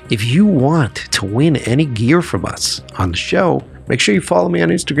 If you want to win any gear from us on the show, make sure you follow me on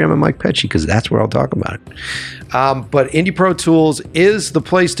Instagram at Mike Pecci, because that's where I'll talk about it. But Indie Pro Tools is the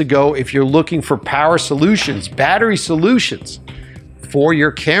place to go if you're looking for power solutions, battery solutions for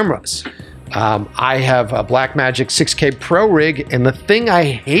your cameras. I have a Blackmagic 6K Pro rig, and the thing I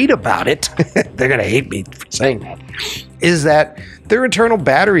hate about it, they're going to hate me for saying that, is that their internal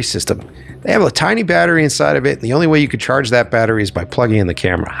battery system, they have a tiny battery inside of it, and the only way you could charge that battery is by plugging in the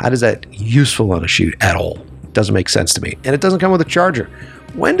camera. How does that useful on a shoot at all? Doesn't make sense to me. And it doesn't come with a charger.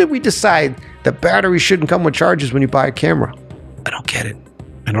 When did we decide that batteries shouldn't come with chargers when you buy a camera? I don't get it.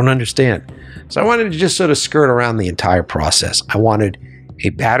 I don't understand. So I wanted to just sort of skirt around the entire process. I wanted a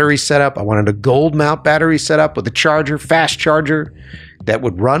battery setup. I wanted a gold mount battery setup with a charger, fast charger that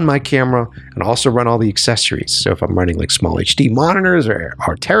would run my camera and also run all the accessories. So if I'm running like small HD monitors or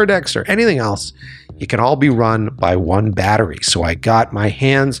Teradeks or anything else, it can all be run by one battery. So I got my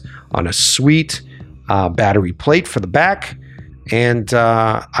hands on a sweet battery plate for the back, and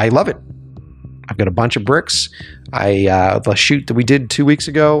I love it. I've got a bunch of bricks. The shoot that we did 2 weeks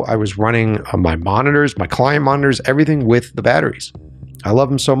ago, I was running my monitors, my client monitors, everything with the batteries. I love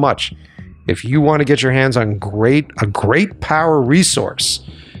them so much. If you want to get your hands on a great power resource,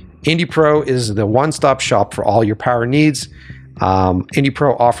 Indie Pro is the one-stop shop for all your power needs. Indie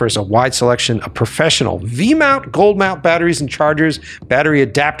Pro offers a wide selection of professional V-mount, gold mount batteries and chargers, battery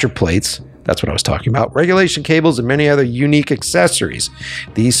adapter plates. That's what I was talking about. Regulation cables and many other unique accessories.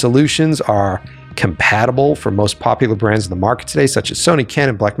 These solutions are compatible for most popular brands in the market today, such as Sony,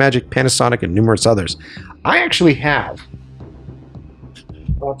 Canon, Blackmagic, Panasonic, and numerous others. I actually have...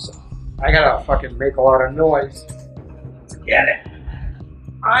 Oops. I gotta fucking make a lot of noise to get it.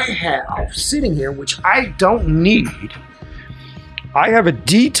 I have sitting here, which I don't need. I have a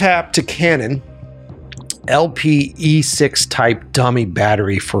D-Tap to Canon LP-E6 type dummy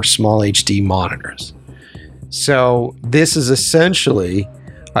battery for small HD monitors. So this is essentially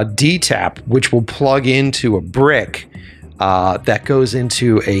a D-Tap which will plug into a brick that goes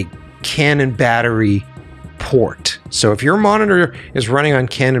into a Canon battery port. So if your monitor is running on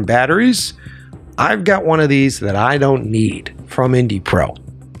Canon batteries, I've got one of these that I don't need from Indie Pro.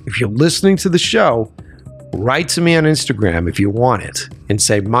 If you're listening to the show, write to me on Instagram if you want it and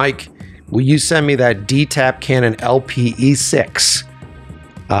say, Mike, will you send me that D-Tap Canon LP-E6?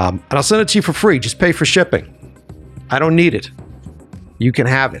 And I'll send it to you for free. Just pay for shipping. I don't need it. You can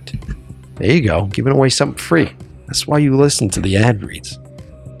have it. There you go. Giving away something free. That's why you listen to the ad reads.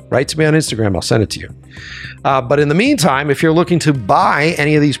 Write to me on Instagram. I'll send it to you. But in the meantime, if you're looking to buy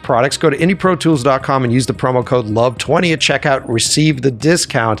any of these products, go to indieprotools.com and use the promo code LOVE20 at checkout. Receive the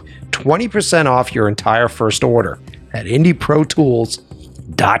discount, 20% off your entire first order at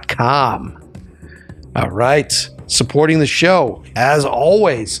indieprotools.com. All right. Supporting the show, as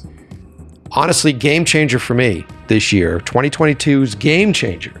always. Honestly, game changer for me this year. 2022's game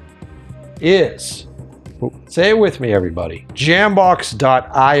changer is, say it with me, everybody,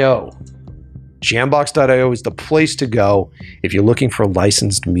 Jambox.io. Jambox.io is the place to go if you're looking for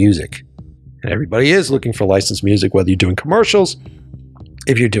licensed music. And everybody is looking for licensed music, whether you're doing commercials,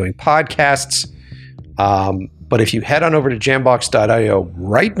 if you're doing podcasts. But if you head on over to Jambox.io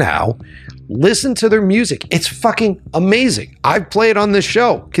right now, listen to their music. It's fucking amazing. I've played on this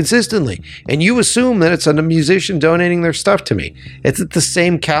show consistently, and you assume that it's a musician donating their stuff to me. It's at the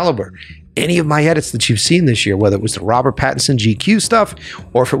same caliber. Any of my edits that you've seen this year, whether it was the Robert Pattinson GQ stuff,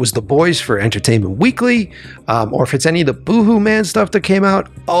 or if it was The Boys for Entertainment Weekly, or if it's any of the Boohoo Man stuff that came out,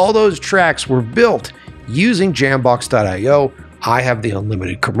 all those tracks were built using Jambox.io. I have the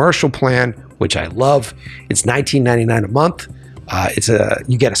unlimited commercial plan, which I love. It's $19.99 a month.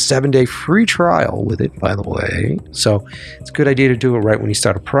 You get a 7-day free trial with it, by the way. So it's a good idea to do it right when you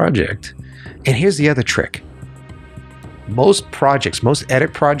start a project. And here's the other trick. Most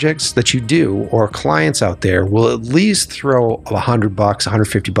edit projects that you do, or clients out there, will at least throw $100,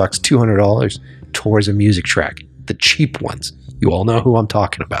 $150, $200 towards a music track. The cheap ones. You all know who I'm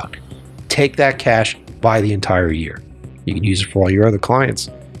talking about. Take that cash, buy the entire year. You can use it for all your other clients.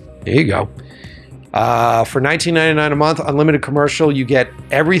 There you go. For $19.99 a month, unlimited commercial, you get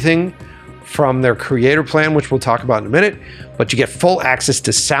everything from their creator plan, which we'll talk about in a minute, but you get full access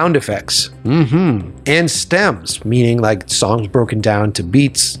to sound effects and stems, meaning like songs broken down to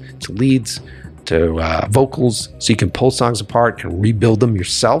beats, to leads, to vocals, so you can pull songs apart and rebuild them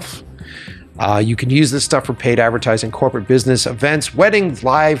yourself. You can use this stuff for paid advertising, corporate business, events, weddings,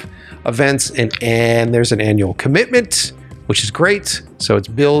 live events, and there's an annual commitment, which is great. So it's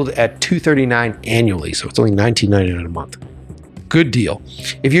billed at $239 annually, so it's only $19.99 a month. Good deal.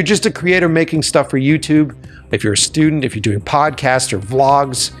 If you're just a creator making stuff for YouTube, if you're a student, if you're doing podcasts or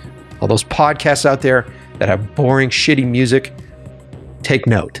vlogs, all those podcasts out there that have boring, shitty music, take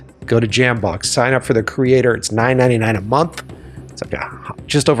note. Go to Jambox, sign up for the creator. It's $9.99 a month. It's like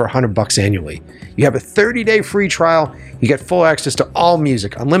just over $100 annually. You have a 30-day free trial. You get full access to all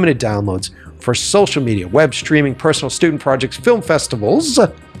music, unlimited downloads for social media, web streaming, personal student projects, film festivals.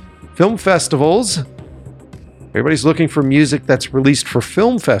 Everybody's looking for music that's released for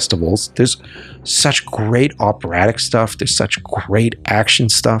film festivals. There's such great operatic stuff. There's such great action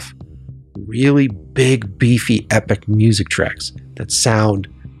stuff. Really big, beefy, epic music tracks that sound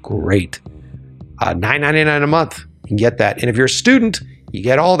great. $9.99 a month. You can get that. And if you're a student, you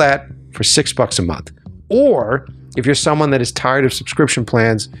get all that for $6 a month. Or if you're someone that is tired of subscription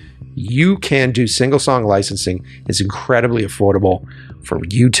plans, you can do single song licensing. It's incredibly affordable. For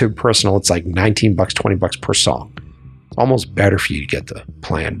YouTube personal, it's like $19, $20 per song. It's almost better for you to get the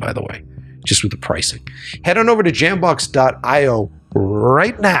plan, by the way, just with the pricing. Head on over to jambox.io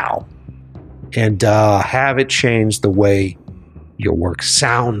right now and have it change the way your work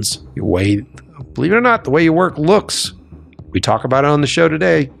sounds, your way, believe it or not, the way your work looks. We talk about it on the show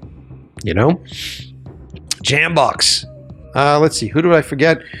today, you know? Jambox. Let's see, who did I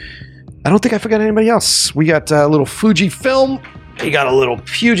forget? I don't think I forgot anybody else. We got a little Fujifilm. We got a little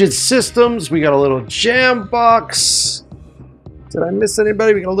Puget Systems. We got a little Jambox. Did I miss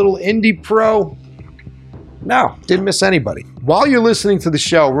anybody? We got a little Indie Pro. No, didn't miss anybody. While you're listening to the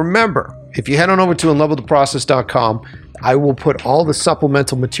show, remember, if you head on over to inlovewiththeprocess.com, I will put all the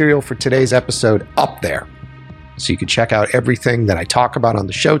supplemental material for today's episode up there. So you can check out everything that I talk about on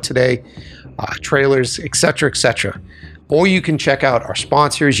the show today, trailers, etc., etc. Or you can check out our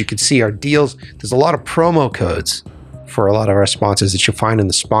sponsors. You can see our deals. There's a lot of promo codes for a lot of our sponsors that you'll find in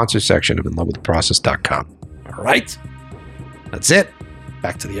the sponsor section of inlovewiththeprocess.com. All right? That's it.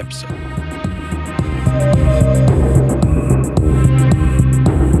 Back to the episode.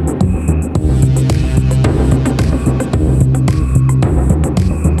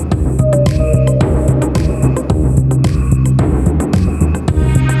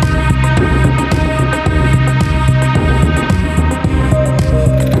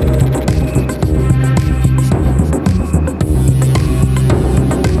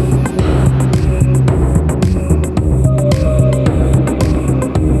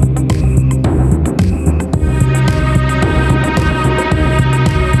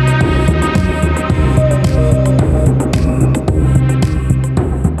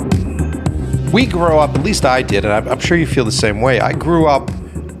 We grow up, at least I did, and I'm sure you feel the same way. I grew up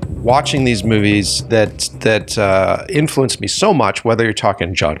watching these movies that influenced me so much, whether you're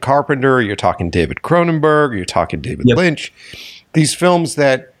talking John Carpenter, you're talking David Cronenberg, you're talking David Lynch, these films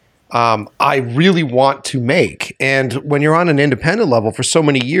that I really want to make. And when you're on an independent level for so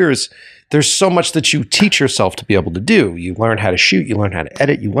many years, there's so much that you teach yourself to be able to do. You learn how to shoot, you learn how to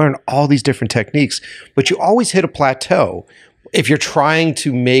edit, you learn all these different techniques, but you always hit a plateau if you're trying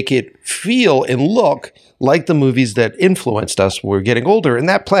to make it feel and look like the movies that influenced us when we were getting older. And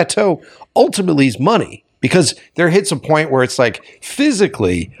that plateau ultimately is money, because there hits a point where it's like,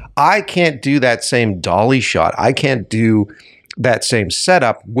 physically, I can't do that same dolly shot. I can't do that same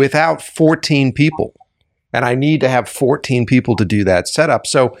setup without 14 people. And I need to have 14 people to do that setup.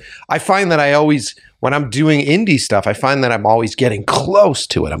 So I find that I always, when I'm doing indie stuff, I find that I'm always getting close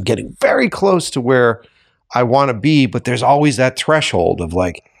to it. I'm getting very close to where I want to be, but there's always that threshold of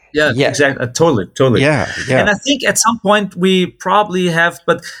like, exactly, totally. Yeah. And I think at some point we probably have,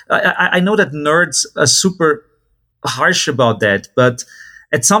 but I know that nerds are super harsh about that, but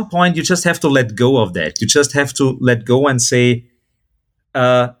at some point you just have to let go of that. You just have to let go and say,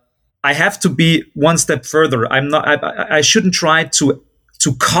 I have to be one step further. I shouldn't try to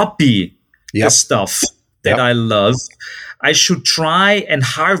copy the stuff that I love, I should try and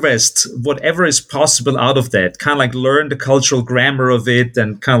harvest whatever is possible out of that, kind of like learn the cultural grammar of it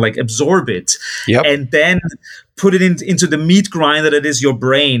and kind of like absorb it. And then put it into the meat grinder that is your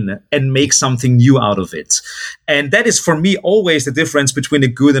brain and make something new out of it. And that is for me always the difference between a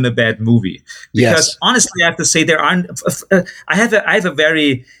good and a bad movie. Because honestly, I have to say I have a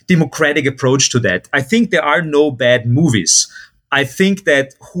very democratic approach to that. I think there are no bad movies. I think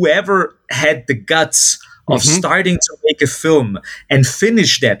that whoever had the guts of starting to make a film and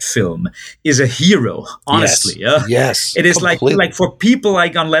finish that film is a hero, honestly. Yes. It is completely. like for people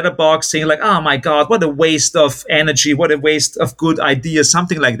like on Letterboxd saying like, oh my God, what a waste of energy, what a waste of good ideas,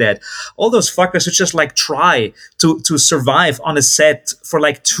 something like that. All those fuckers who just like try to survive on a set for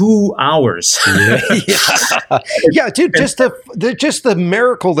like 2 hours. Yeah, dude, just the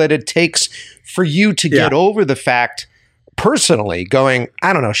miracle that it takes for you to get over the fact personally going,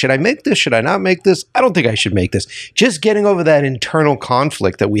 I don't know, should I make this? Should I not make this? I don't think I should make this. Just getting over that internal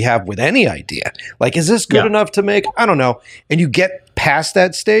conflict that we have with any idea. Like, is this good enough to make? I don't know. And you get past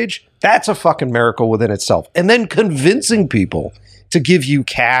that stage, that's a fucking miracle within itself. And then convincing people to give you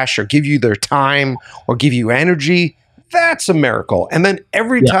cash or give you their time or give you energy, that's a miracle. And then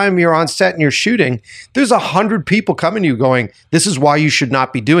every time you're on set and you're shooting, there's 100 people coming to you going, this is why you should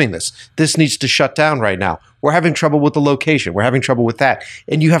not be doing this. This needs to shut down right now. We're having trouble with the location. We're having trouble with that.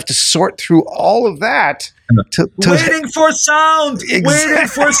 And you have to sort through all of that. Waiting for sound. Waiting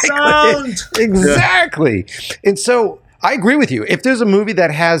for sound. Exactly. And so I agree with you. If there's a movie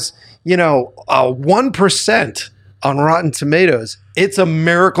that has, 1% on Rotten Tomatoes, it's a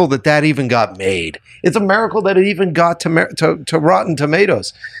miracle that even got made. It's a miracle that it even got to Rotten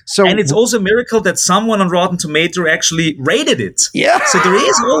Tomatoes. So, and it's also a miracle that someone on Rotten Tomato actually rated it. Yeah. So there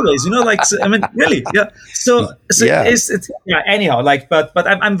is always, really. Yeah. So it's anyhow, but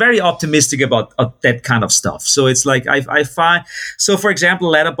I'm very optimistic about that kind of stuff. So it's like I find, so for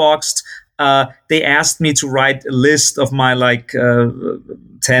example, Letterboxd, they asked me to write a list of my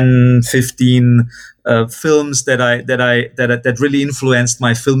 10, 15 films that really influenced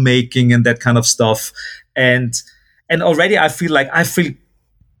my filmmaking and that kind of stuff, and already I feel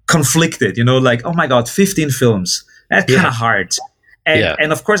conflicted, oh my God, 15 films, that's kind of hard,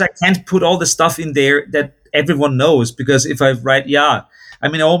 and of course I can't put all the stuff in there that everyone knows, because if I write, I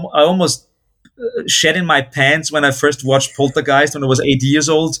almost shed in my pants when I first watched Poltergeist when I was 8 years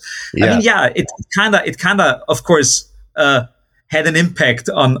old. It kind of of course had an impact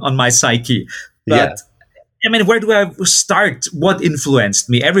on my psyche. But where do I start? What influenced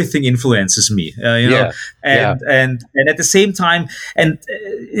me? Everything influences me, and at the same time, and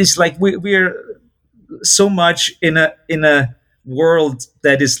it's like we're so much in a world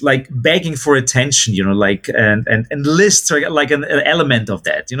that is like begging for attention, and lists are like an element of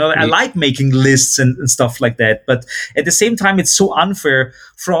that. I like making lists and stuff like that, but at the same time, it's so unfair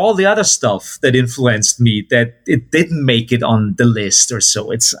for all the other stuff that influenced me that it didn't make it on the list or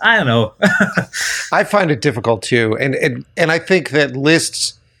so. It's, I don't know. I find it difficult too, and I think that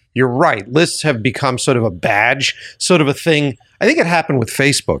lists, you're right, lists have become sort of a badge, sort of a thing. I think it happened with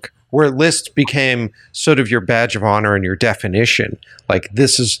Facebook, where lists became sort of your badge of honor and your definition. Like,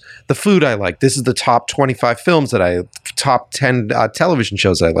 this is the food I like. This is the top 25 films top 10 television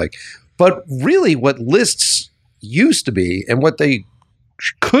shows that I like. But really what lists used to be, and what they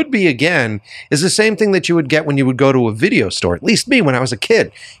could be again, is the same thing that you would get when you would go to a video store. At least me, when I was a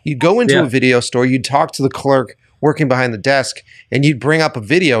kid. You'd go into a video store, you'd talk to the clerk working behind the desk, and you'd bring up a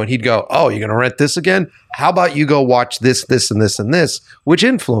video and he'd go, oh, you're going to rent this again? How about you go watch this, this, and this, and this, which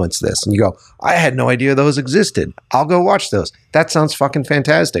influenced this? And you go, I had no idea those existed. I'll go watch those. That sounds fucking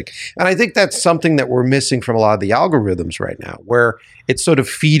fantastic. And I think that's something that we're missing from a lot of the algorithms right now, where it's sort of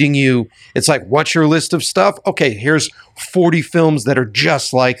feeding you. It's like, what's your list of stuff? Okay, here's 40 films that are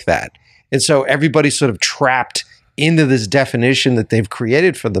just like that. And so everybody's sort of trapped into this definition that they've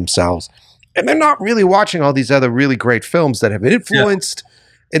created for themselves. And they're not really watching all these other really great films that have influenced.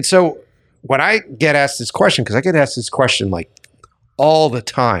 Yeah. And so when I get asked this question, because I get asked this question like all the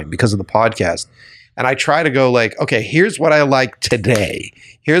time because of the podcast, and I try to go like, okay, here's what I like today.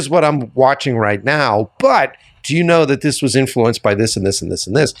 Here's what I'm watching right now. But do you know that this was influenced by this and this and this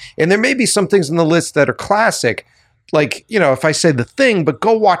and this? And there may be some things in the list that are classic, like, if I say The Thing, but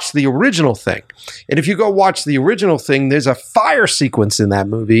go watch the original Thing. And if you go watch the original Thing, there's a fire sequence in that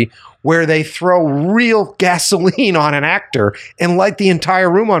movie where they throw real gasoline on an actor and light the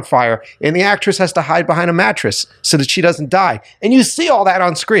entire room on fire, and the actress has to hide behind a mattress so that she doesn't die. And you see all that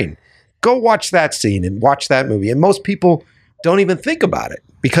on screen. Go watch that scene and watch that movie. And most people don't even think about it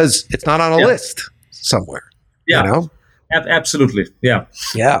because it's not on a list somewhere. Yeah. Absolutely. Yeah.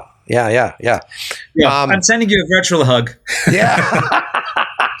 Yeah. Yeah. Yeah, I'm sending you a virtual hug. Yeah.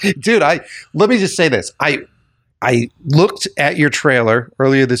 Dude, let me just say this. I looked at your trailer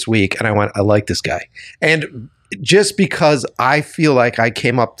earlier this week and I went, I like this guy. And just because I feel like I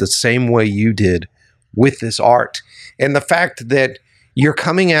came up the same way you did with this art, and the fact that you're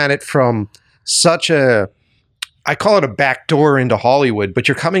coming at it from such I call it a back door into Hollywood, but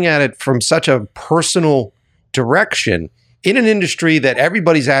you're coming at it from such a personal direction in an industry that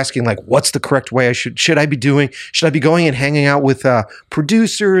everybody's asking, like, what's the correct way should I be doing? Should I be going and hanging out with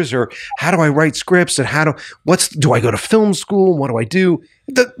producers, or how do I write scripts, and do I go to film school? What do I do?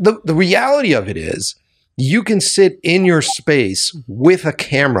 The reality of it is you can sit in your space with a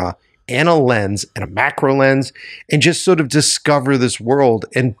camera and a lens and a macro lens and just sort of discover this world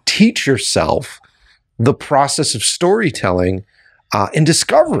and teach yourself the process of storytelling and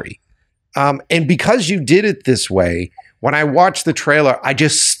discovery. And because you did it this way, when I watch the trailer, I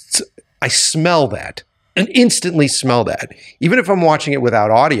smell that and instantly smell that, even if I'm watching it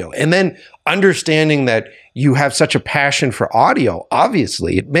without audio. And then understanding that you have such a passion for audio,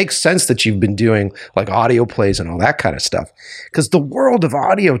 obviously, it makes sense that you've been doing like audio plays and all that kind of stuff. Because the world of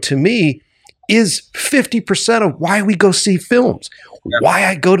audio, to me, is 50% of why we go see films, why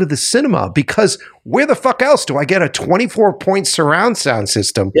I go to the cinema, because where the fuck else do I get a 24-point surround sound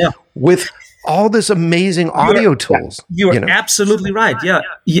system with all this amazing audio tools? You're absolutely right. Yeah.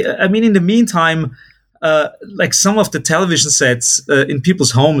 I mean, in the meantime, like some of the television sets in people's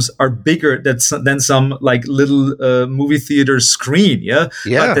homes are bigger than some like little movie theater screen. Yeah.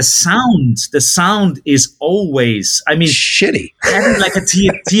 But the sound is always, I mean, shitty. Having like a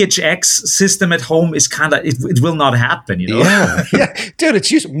THX system at home is kind of, it will not happen, you know? Yeah.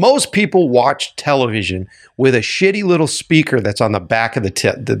 Dude, most people watch television with a shitty little speaker that's on the back of the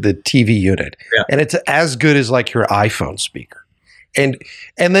TV unit. Yeah. And it's as good as like your iPhone speaker. And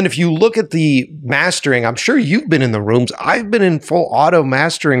then if you look at the mastering, I'm sure you've been in the rooms. I've been in full auto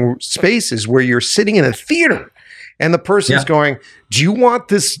mastering spaces where you're sitting in a theater and the person's going, do you want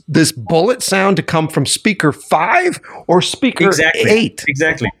this bullet sound to come from speaker 5 or speaker 8?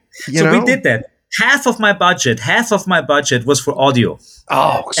 Exactly. So we did that. Half of my budget was for audio.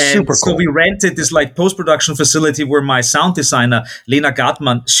 Oh, super cool. So we rented this like post-production facility where my sound designer, Lena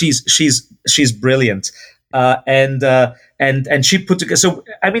Gartmann, she's brilliant. And she put together. So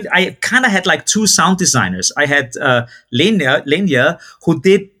I mean, I kind of had like two sound designers. I had Lenya, who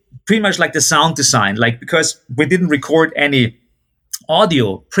did pretty much like the sound design, like because we didn't record any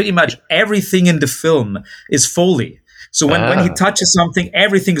audio. Pretty much everything in the film is Foley. So when he touches something,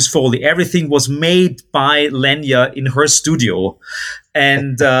 everything is Foley. Everything was made by Lenya in her studio,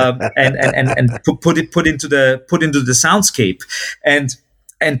 and put into the soundscape,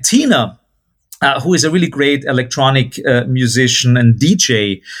 and Tina. Who is a really great electronic musician and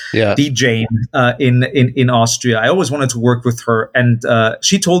DJ in Austria. I always wanted to work with her, and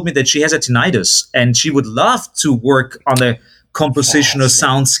she told me that she has a tinnitus, and she would love to work on a composition or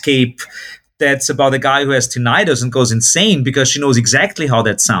soundscape that's about a guy who has tinnitus and goes insane because she knows exactly how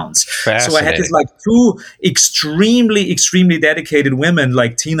that sounds. So I had this like two extremely, extremely dedicated women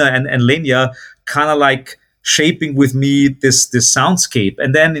like Tina and Lenya, kind of like shaping with me this soundscape.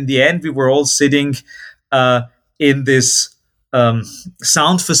 And then in the end, we were all sitting in this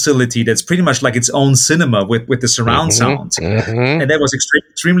sound facility that's pretty much like its own cinema with the surround sound. And that was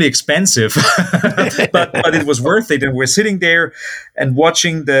extremely expensive, but it was worth it. And we're sitting there and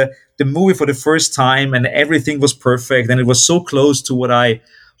watching the movie for the first time, and everything was perfect. And it was so close to what I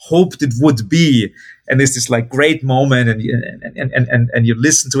hoped it would be. And there's this like great moment, and you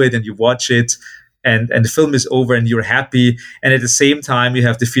listen to it and you watch it. And the film is over and you're happy. And at the same time, you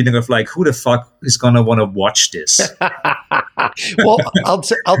have the feeling of like, who the fuck is going to want to watch this? Well, I'll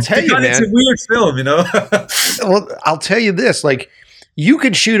tell you, man. It's a weird film, you know? Well, I'll tell you this. Like, you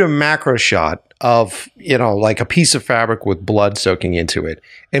could shoot a macro shot of, like a piece of fabric with blood soaking into it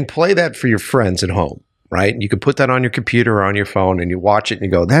and play that for your friends at home, right? You could put that on your computer or on your phone and you watch it and you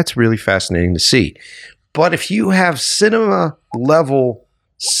go, that's really fascinating to see. But if you have cinema level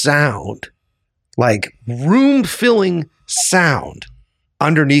sound, like room-filling sound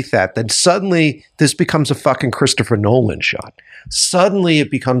underneath that, then suddenly this becomes a fucking Christopher Nolan shot. Suddenly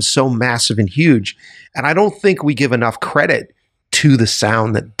it becomes so massive and huge. And I don't think we give enough credit to the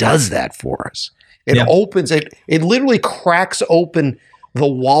sound that does that for us. It opens, it literally cracks open the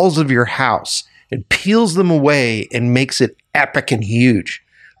walls of your house and peels them away and makes it epic and huge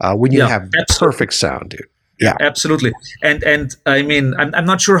when you have perfect sound, dude. Yeah, absolutely. And I mean, I'm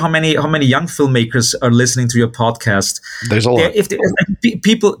not sure how many young filmmakers are listening to your podcast. There's a lot.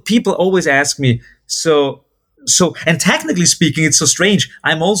 People always ask me, so so, and technically speaking, it's so strange.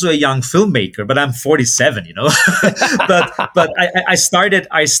 I'm also a young filmmaker, but I'm 47, but I started,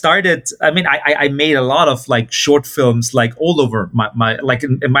 I mean, I made a lot of like short films, like all over my like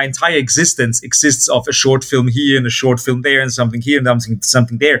in my entire existence exists of a short film here and a short film there and something here and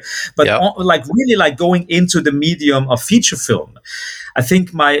something there. But like really like going into the medium of feature film, I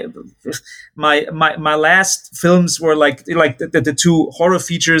think my last films were like the two horror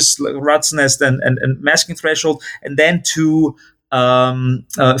features, like Rat's Nest and Masking Threshold, and then two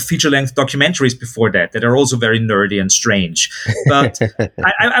feature-length documentaries before that are also very nerdy and strange. But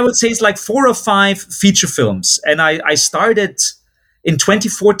I would say it's like 4 or 5 feature films, and I started in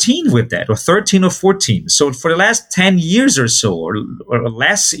 2014 with that, or 13 or 14. So for the last 10 years or so, or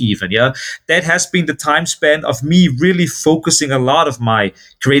less even, that has been the time span of me really focusing a lot of my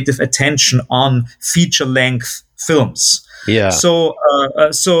creative attention on feature-length films. Yeah. So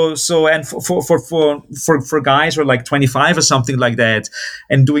and for guys who are like 25 or something like that,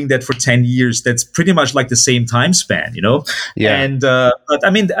 and doing that for 10 years, that's pretty much like the same time span, Yeah. And but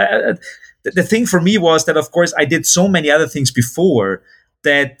I mean. The thing for me was that, of course, I did so many other things before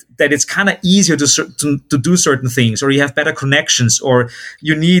that it's kind of easier to do certain things, or you have better connections, or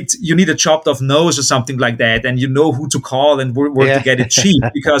you need a chopped off nose or something like that, and you know who to call and where to get it cheap,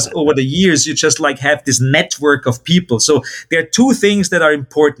 because over the years you just like have this network of people. So there are 2 things that are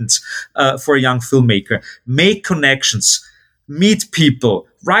important for a young filmmaker: make connections, meet people,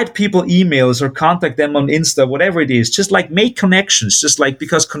 write people emails or contact them on Insta, whatever it is. Just like make connections, just like,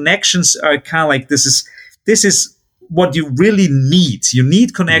 because connections are kind of like, this is what you really need. You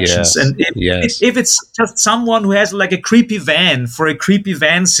need connections. Yes. And if it's just someone who has like a creepy van for a creepy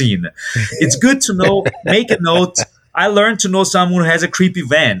van scene, it's good to know, make a note. I learned to know someone who has a creepy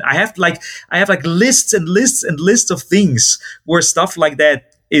van. I have like lists and lists and lists of things where stuff like that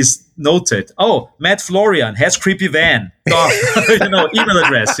is noted. Oh, Matt Florian has creepy van. Email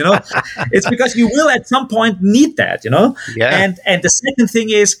address. It's because you will at some point need that. Yeah. And the second thing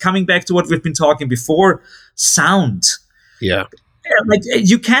is, coming back to what we've been talking before, sound. Yeah. Like,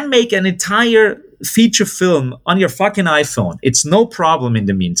 you can make an entire feature film on your fucking iPhone. It's no problem in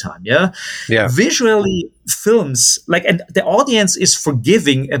the meantime. Yeah. Yeah. Visually, films and the audience is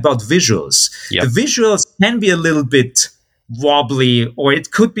forgiving about visuals. Yep. The visuals can be a little bit wobbly, or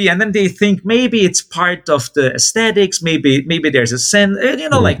it could be, and then they think maybe it's part of the aesthetics, maybe there's a sense,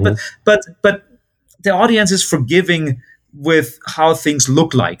 but the audience is forgiving with how things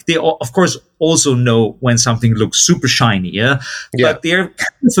look like. They of course also know when something looks super shiny, but they're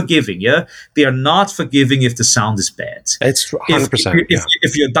kind of forgiving, They are not forgiving if the sound is bad. It's 100%.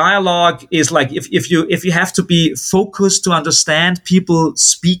 If your dialogue is like, if you have to be focused to understand people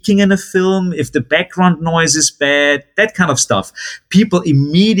speaking in a film, if the background noise is bad, that kind of stuff, people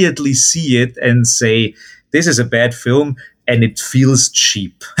immediately see it and say, this is a bad film, and it feels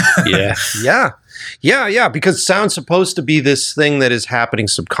cheap. Yeah, because sound's supposed to be this thing that is happening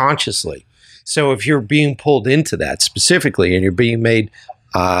subconsciously. So if you're being pulled into that specifically, and you're being made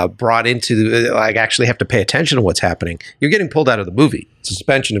brought into, like, actually have to pay attention to what's happening, you're getting pulled out of the movie.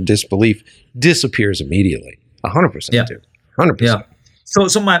 Suspension of disbelief disappears immediately. 100%, dude. 100%. Yeah.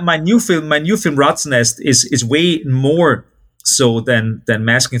 So my new film, Rat's Nest, is way more so than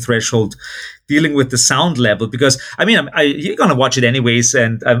Masking Threshold, dealing with the sound level, because I mean, you're gonna watch it anyways,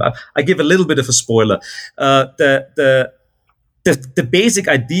 and I give a little bit of a spoiler. The basic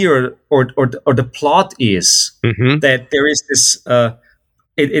idea or the plot is that there is this.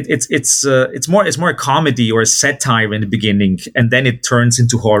 It's more a comedy or a satire in the beginning, and then it turns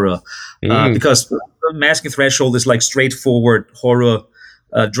into horror, because Masking Threshold is like straightforward horror.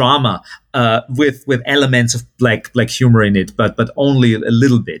 Drama with elements of black humor in it, but only a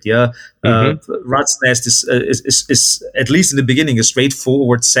little bit. Rat's Nest is at least in the beginning a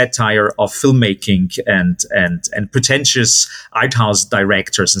straightforward satire of filmmaking and pretentious art house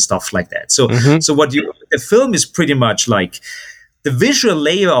directors and stuff like that. So the film is pretty much like, the visual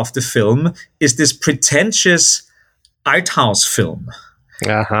layer of the film is this pretentious art house film,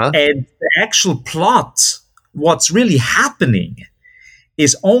 and the actual plot, what's really happening,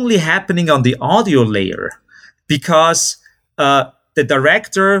 is only happening on the audio layer, because the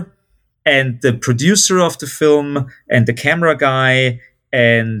director and the producer of the film and the camera guy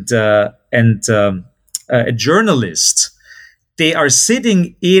and a journalist, they are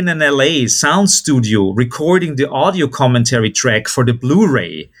sitting in an LA sound studio recording the audio commentary track for the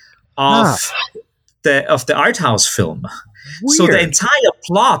Blu-ray of the art house film. Weird. So the entire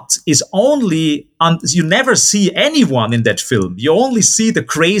plot is only on. You never see anyone in that film. You only see the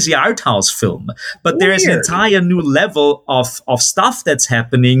crazy art house film. But there is an entire new level of stuff that's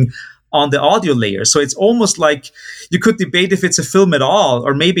happening on the audio layer. So it's almost like you could debate if it's a film at all,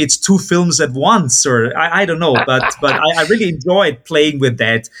 or maybe it's two films at once, or I don't know. But I really enjoyed playing with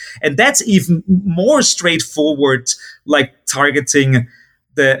that, and that's even more straightforward, like targeting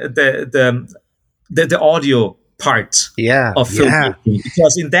the audio part of filmmaking,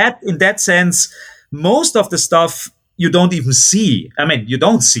 because in that sense, most of the stuff you don't even see. I mean, you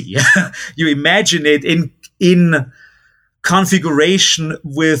don't see. You imagine it in configuration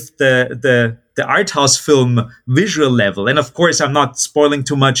with the art house film visual level. And of course, I'm not spoiling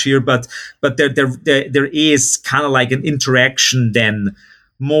too much here, but there is kind of like an interaction then,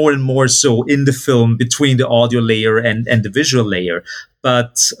 more and more so in the film, between the audio layer and the visual layer.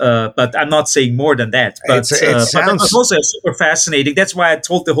 But I'm not saying more than that. But but it's also super fascinating. That's why I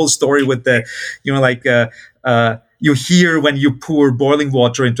told the whole story with the, you hear when you pour boiling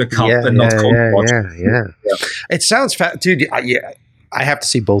water into a cup and not cold water. Yeah. It sounds dude. I have to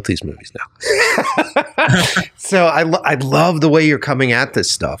see both these movies now. So I love the way you're coming at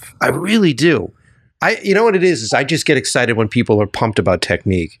this stuff. I really do. You know what it is I just get excited when people are pumped about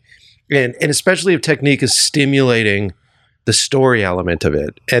technique, and especially if technique is stimulating the story element of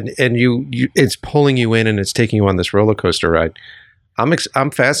it, and you it's pulling you in and it's taking you on this roller coaster ride. I'm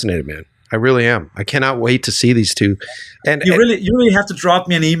fascinated, man. I really am. I cannot wait to see these two. And you really have to drop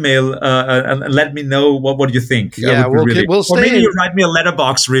me an email and let me know what you think. Yeah, we'll stay. Or maybe you write me a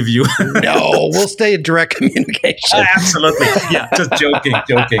letterbox review. No, we'll stay in direct communication. Absolutely. Yeah, just joking.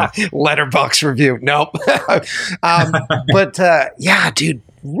 Letterbox review. Nope. But yeah, dude.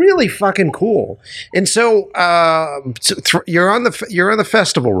 Really fucking cool. And so you're on the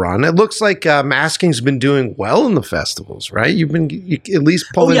festival run. It looks like masking's been doing well in the festivals, right? You at least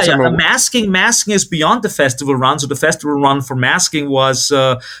pulling some. Masking is beyond the festival run. So the festival run for masking was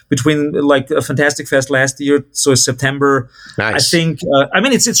between like a Fantastic Fest last year, so September. Nice. I think. I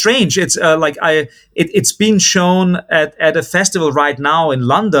mean, it's strange. It's it's being shown at a festival right now in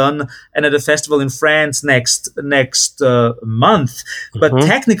London and at a festival in France next month, but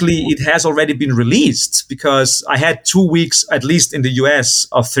technically it has already been released, because I had 2 weeks, at least in the US,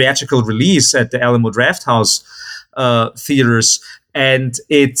 of theatrical release at the Alamo Drafthouse theaters, and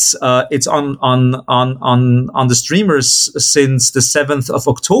it's on the streamers since the 7th of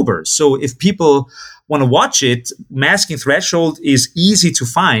October. So if people want to watch it, Masking Threshold is easy to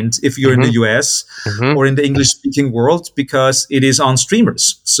find if you're in the US or in the English-speaking world, because it is on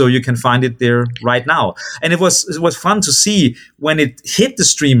streamers. So you can find it there right now. And it was fun to see when it hit the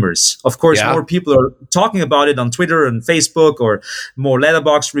streamers. Of course, more people are talking about it on Twitter and Facebook, or more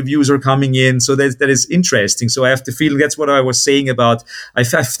letterbox reviews are coming in. So that is interesting. So I have the feeling, that's what I was saying about, I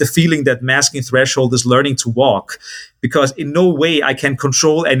have the feeling that Masking Threshold is learning to walk, because in no way I can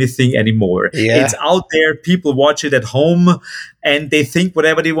control anything anymore. Yeah. It's out there. People watch it at home and they think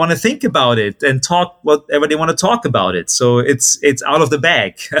whatever they want to think about it and talk whatever they want to talk about it. So it's out of the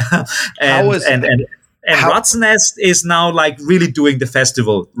bag. And Rat's Nest is now like really doing the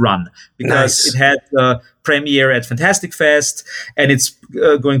festival run, because it had premiere at Fantastic Fest, and it's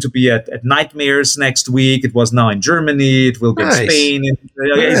going to be at Nightmares next week. It was now in Germany. It will be in Spain.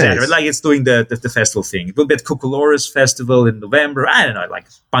 Etc. Like it's doing the festival thing. It will be at Cuculores Festival in November. I don't know, like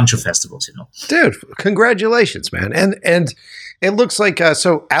a bunch of festivals, Dude, congratulations, man. And it looks like,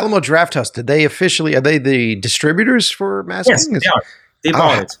 so Alamo Drafthouse, are they the distributors for Masking? Yes, they are. They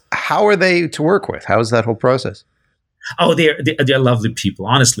bought it. How are they to work with? How is that whole process? Oh, they're lovely people,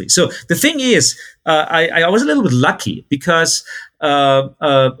 honestly. So the thing is, I was a little bit lucky, because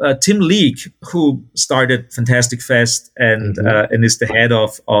Tim Leake, who started Fantastic Fest and is the head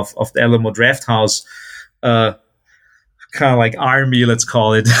of the Alamo Drafthouse, kind of like army, let's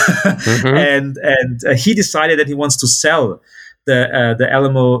call it, and he decided that he wants to sell the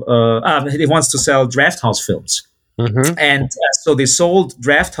Alamo. He wants to sell Drafthouse films. And so they sold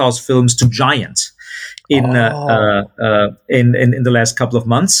Drafthouse films to Giant in the last couple of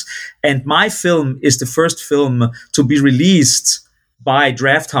months. And my film is the first film to be released by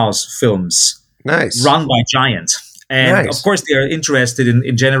Drafthouse Films, run by Giant. And of course, they are interested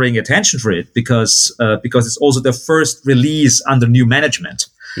in generating attention for it, because it's also the first release under new management.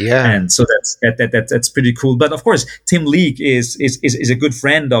 Yeah, and so that's pretty cool. But of course, Tim Leake is a good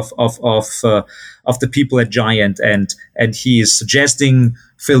friend of the people at Giant, and he is suggesting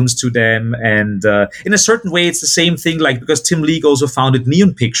films to them. And in a certain way, it's the same thing. Like, because Tim Leake also founded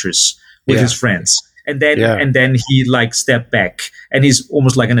Neon Pictures with his friends, and then he like stepped back, and he's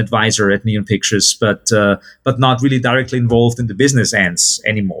almost like an advisor at Neon Pictures, but not really directly involved in the business ends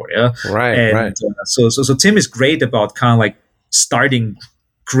anymore. Yeah, right. So Tim is great about kind of like starting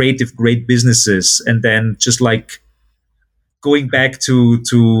great businesses, and then just like going back to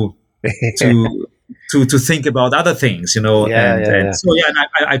to think about other things, you know. And so and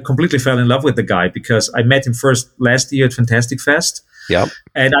I completely fell in love with the guy because I met him first last year at Fantastic Fest. Yep.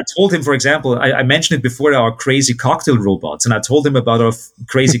 And I told him, for example, I mentioned it before, our crazy cocktail robots, and I told him about our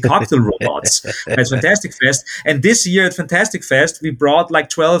crazy cocktail robots at Fantastic Fest. And this year at Fantastic Fest, we brought like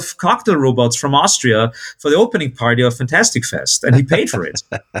 12 cocktail robots from Austria for the opening party of Fantastic Fest, and he paid for it.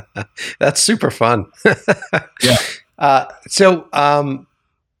 That's super fun. Yeah.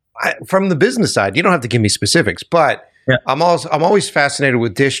 From the business side, you don't have to give me specifics, but I'm always fascinated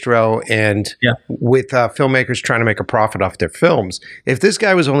with distro and with filmmakers trying to make a profit off their films. If this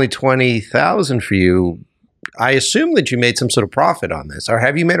guy was only $20,000 for you, I assume that you made some sort of profit on this. Or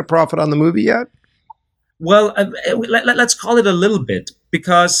have you made a profit on the movie yet? Well, let's call it a little bit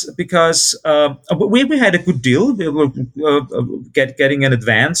because we had a good deal. We were getting an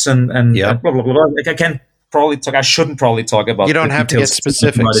advance and blah blah blah. Like I can't probably talk. I shouldn't probably talk about. You don't have to get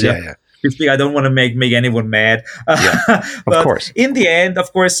specifics. Yeah. I don't want to make anyone mad. Of course. In the end,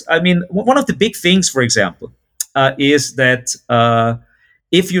 of course, I mean, one of the big things, for example, is that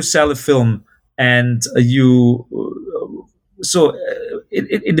if you sell a film and in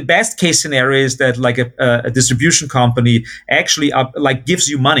the best case scenario is that like a distribution company actually gives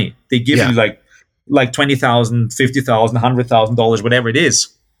you money. They give you like $20,000, $50,000, $100,000, whatever it is.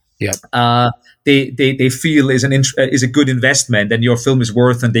 Yeah. They feel is a good investment and your film is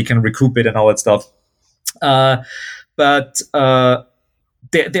worth and they can recoup it and all that stuff. But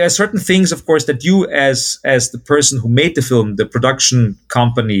there are certain things, of course, that you as the person who made the film, the production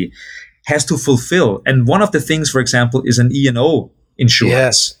company, has to fulfill. And one of the things, for example, is an E&O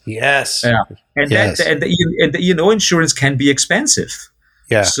insurance. Yes. Yeah. And the E&O insurance can be expensive.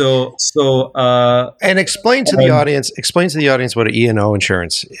 Yeah. And explain to the audience what an E&O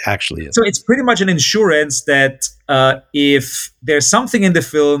insurance actually is. So it's pretty much an insurance that if there's something in the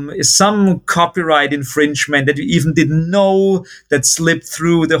film, some copyright infringement that you even didn't know that slipped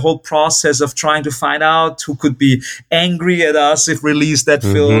through the whole process of trying to find out who could be angry at us if we release that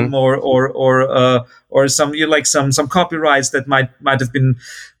film, or some copyrights that might have been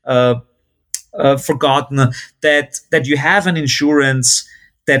forgotten, that you have an insurance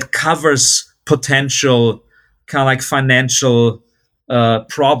that covers potential kind of like financial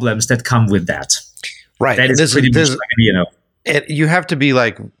problems that come with that. Right. That is pretty much like, you know. And you have to be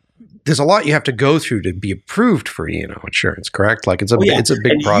like, there's a lot you have to go through to be approved for E&O insurance, correct? Like it's a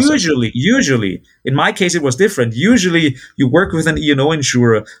big process. Usually, in my case, it was different. Usually, you work with an E&O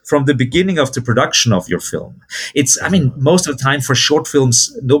insurer from the beginning of the production of your film. Most of the time for short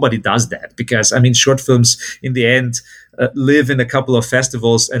films, nobody does that because, short films in the end live in a couple of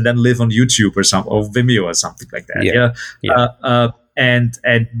festivals and then live on YouTube or Vimeo or something like that. And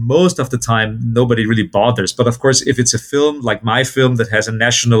most of the time, nobody really bothers. But of course, if it's a film like my film that has a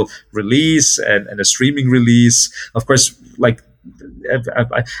national release and a streaming release, of course, like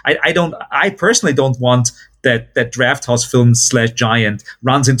I personally don't want that Draft House film / Giant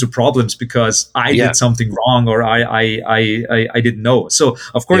runs into problems because I did something wrong or I didn't know. So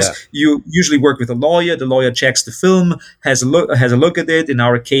of course you usually work with a lawyer. The lawyer checks the film, has a look at it. In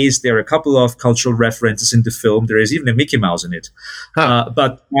our case, there are a couple of cultural references in the film. There is even a Mickey Mouse in it.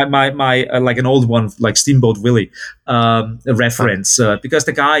 But my like an old one, like Steamboat Willie, a reference because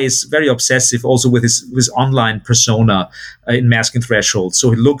the guy is very obsessive also with his online persona in Mask and Threshold.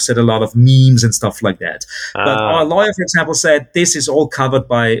 So he looks at a lot of memes and stuff like that. But our lawyer, for example, said this is all covered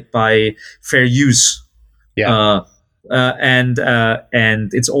by fair use. And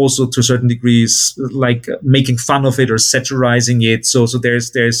it's also to certain degrees like making fun of it or satirizing it. So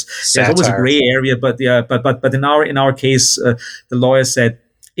there's always a gray area, but in our case, the lawyer said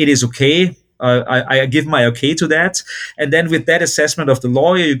it is okay. I give my okay to that, and then with that assessment of the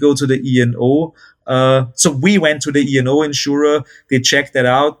lawyer, you go to the E&O. So we went to the E&O insurer. They checked that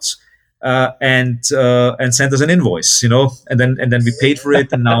out. And sent us an invoice, and then we paid for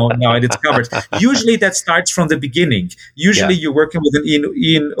it, and now it's covered. Usually that starts from the beginning. Usually you're working with an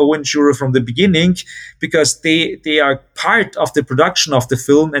E&O insurer from the beginning because they are part of the production of the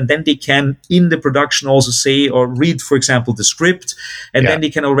film, and then they can in the production also say or read, for example, the script, and then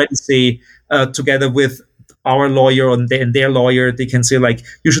they can already say together with our lawyer and their lawyer, they can say like,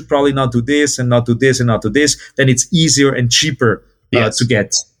 you should probably not do this and not do this and not do this. Then it's easier and cheaper to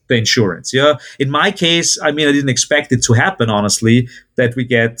get the insurance. In my case, I didn't expect it to happen, honestly, that we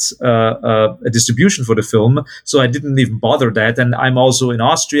get a distribution for the film, so I didn't even bother that. And I'm also in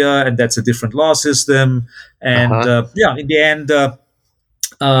Austria, and that's a different law system. And in the end,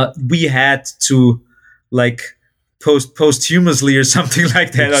 we had to like posthumously or something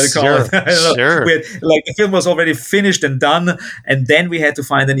like that. I call Sure, it. I don't know. sure. Like the film was already finished and done, and then we had to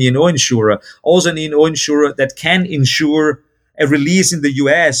find an E&O insurer, also an E&O insurer that can insure a release in the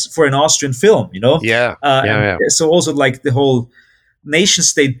US for an Austrian film. Yeah. So also like the whole nation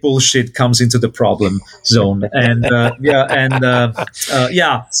state bullshit comes into the problem zone, and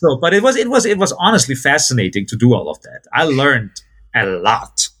So, but it was honestly fascinating to do all of that. I learned a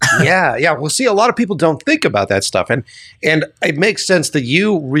lot. Yeah. Well, see, a lot of people don't think about that stuff, and it makes sense that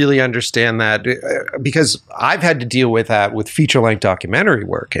you really understand that because I've had to deal with that with feature-length documentary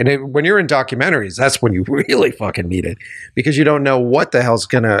work, and when you're in documentaries, that's when you really fucking need it because you don't know what the hell's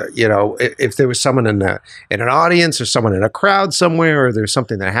gonna, if there was someone in an audience or someone in a crowd somewhere, or there's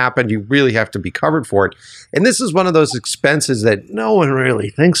something that happened, you really have to be covered for it. And this is one of those expenses that no one really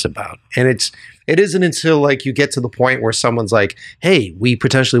thinks about, and it isn't until like you get to the point where someone's like, "Hey, we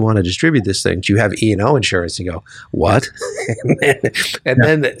potentially want to distribute this thing. Do you have E&O insurance?" And you go, "What?" and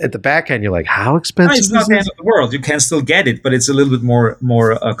then at the back end, you're like, "How expensive?" It's not the end of the world. You can still get it, but it's a little bit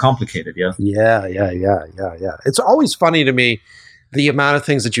more complicated. Yeah. Yeah. It's always funny to me the amount of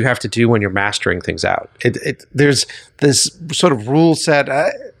things that you have to do when you're mastering things out. There's this sort of rule set,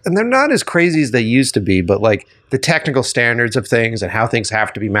 and they're not as crazy as they used to be, but like the technical standards of things and how things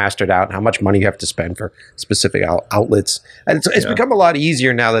have to be mastered out and how much money you have to spend for specific outlets. And it's become a lot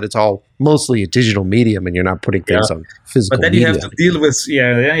easier now that it's all mostly a digital medium and you're not putting things on physical media. But then you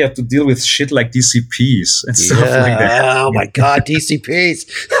have to deal with shit like DCPs and stuff like that. Oh my God,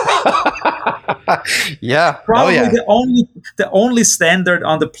 DCPs. Yeah. Probably the only standard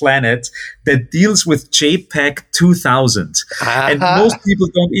on the planet that deals with JPEG 2000. And most people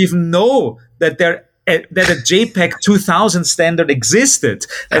don't even know that that a JPEG 2000 standard existed.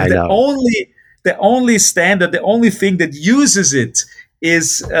 And the only standard, the only thing that uses it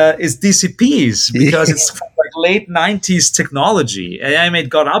is DCPs because it's from like late 90s technology. I mean, it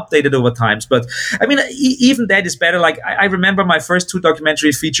got updated over times, but I mean, even that is better. Like I remember my first 2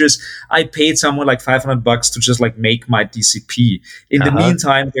 documentary features, I paid someone like $500 to just like make my DCP. In the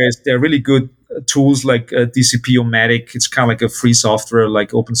meantime, there are really good tools like DCP-O-Matic. It's kind of like a free software,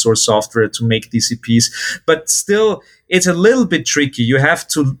 like open source software to make DCPs, but still it's a little bit tricky. You have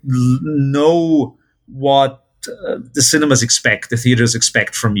to know what the cinemas expect, the theaters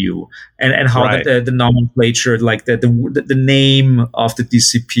expect from you, and how the nomenclature, like the name of the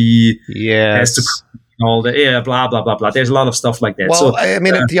DCP has to all the blah blah blah blah. There's a lot of stuff like that. Well, so, I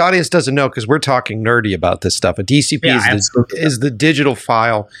mean, if the audience doesn't know, because we're talking nerdy about this stuff, a DCP is the digital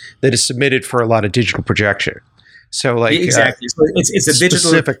file that is submitted for a lot of digital projection. So like exactly, so it's a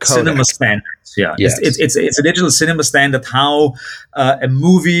digital cinema standard. Yeah, yes. it's a digital cinema standard. How a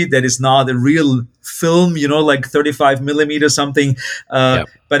movie that is not a real film, like 35 millimeter something,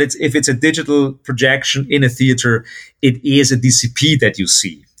 but if it's a digital projection in a theater, it is a DCP that you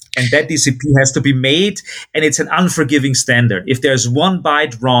see. And that DCP has to be made, and it's an unforgiving standard. If there's 1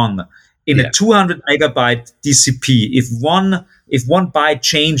 byte wrong in a 200 megabyte DCP, if one byte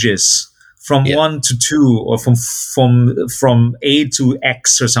changes from 1 to 2 or from A to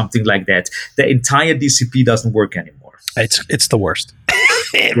X or something like that, the entire DCP doesn't work anymore. It's the worst.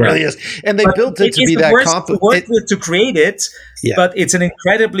 It really is. And they built it to be that complicated to create it, but it's an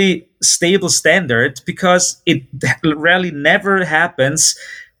incredibly stable standard because it rarely never happens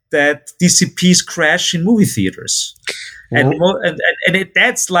that DCPs crash in movie theaters. And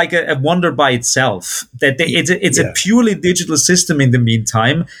that's like a wonder by itself. That it's a purely digital system in the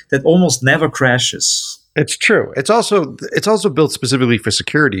meantime that almost never crashes. It's true. It's also built specifically for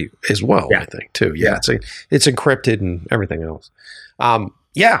security as well. I think too. It's encrypted and everything else.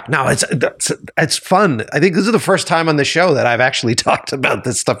 It's fun. I think this is the first time on the show that I've actually talked about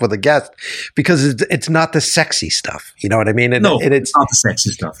this stuff with a guest because it's not the sexy stuff. You know what I mean? It's not the sexy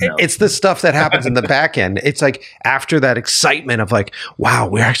stuff. No. It's the stuff that happens in the back end. It's like after that excitement of like, wow,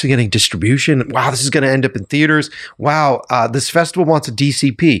 we're actually getting distribution. Wow, this is going to end up in theaters. Wow, this festival wants a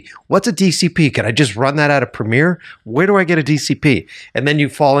DCP. What's a DCP? Can I just run that out of Premiere? Where do I get a DCP? And then you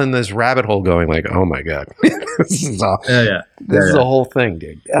fall in this rabbit hole going like, oh my God, this is a whole thing.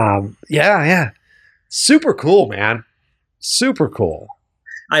 Dude. Super cool, man. Super cool.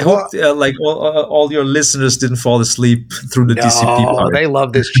 I hope like all your listeners didn't fall asleep through the DCP part. They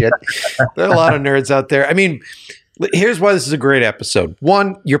love this shit. There are a lot of nerds out there. I mean, here's why this is a great episode.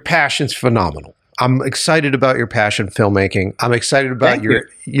 One, your passion's phenomenal. I'm excited about your passion filmmaking. I'm excited about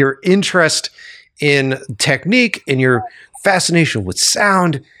your interest in technique and your fascination with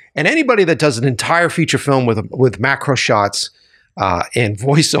sound. And anybody that does an entire feature film with macro shots and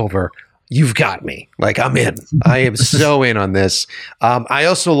voiceover, you've got me. Like, I'm in. I am so in on this. I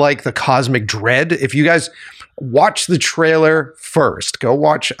also like the cosmic dread. If you guys watch the trailer first. Go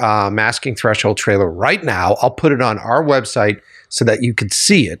watch Masking Threshold trailer right now. I'll put it on our website so that you can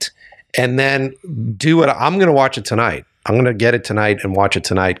see it, and then do it. I'm going to watch it tonight. I'm going to get it tonight and watch it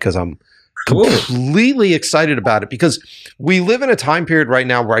tonight because I'm completely excited about it, because we live in a time period right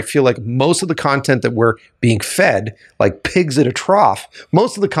now where I feel like most of the content that we're being fed, like pigs at a trough,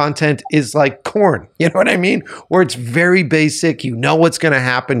 most of the content is like corn. You know what I mean? Where it's very basic. You know what's going to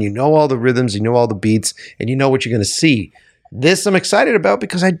happen. You know all the rhythms. You know all the beats. And you know what you're going to see. This I'm excited about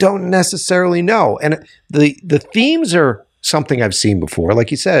because I don't necessarily know. And the themes are something I've seen before,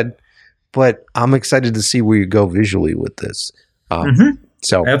 like you said, but I'm excited to see where you go visually with this.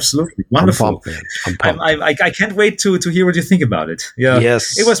 So absolutely wonderful. I'm pumped. I can't wait to hear what you think about it. Yeah.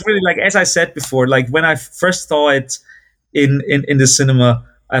 Yes. It was really like, as I said before, like when I first saw it in the cinema,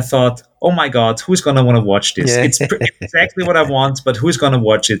 I thought, oh my God, who's going to want to watch this? Yeah. It's exactly what I want, but who's going to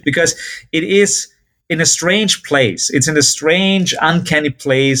watch it? Because it is in a strange place. It's in a strange, uncanny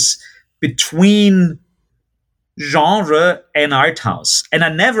place between genre and art house. And I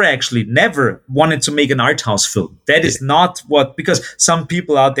never wanted to make an art house film. That is not what, because some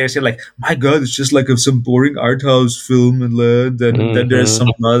people out there say like, my God, it's just like some boring art house film and then there's some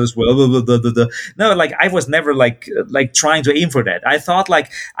blood as well. Blah, blah, blah, blah, blah. No, like I was never like trying to aim for that. I thought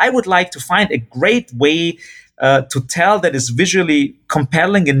like I would like to find a great way to tell that is visually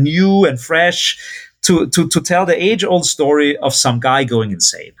compelling and new and fresh, to tell the age-old story of some guy going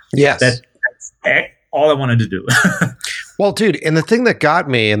insane. Yes. That's all I wanted to do. Well, dude, and the thing that got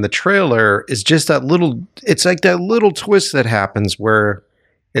me in the trailer is just it's like that little twist that happens where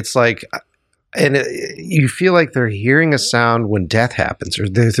it's like, you feel like they're hearing a sound when death happens, or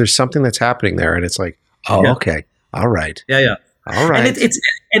there's something that's happening there, and it's like, oh, okay, all right. Yeah. All right. And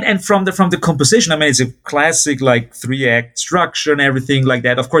it's from the composition, I mean, it's a classic like 3-act structure and everything like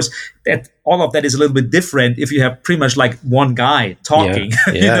that. Of course, that all of that is a little bit different if you have pretty much like one guy talking.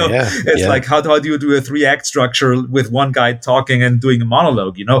 It's like how do you do a 3-act structure with one guy talking and doing a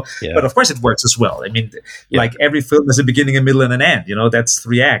monologue? Yeah. But of course, it works as well. I mean, like every film has a beginning, a middle, and an end. That's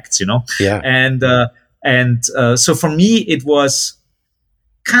 3 acts. Yeah. And so for me, it was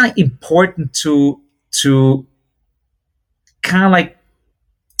kind of important to kind of like,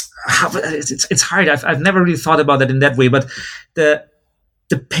 it's hard. I've never really thought about it in that way, but the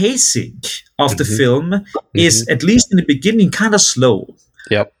pacing of the film is, at least in the beginning, kind of slow.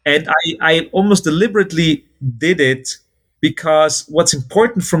 Yep. And I almost deliberately did it because what's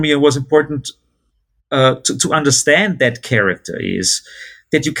important for me and was important to understand that character is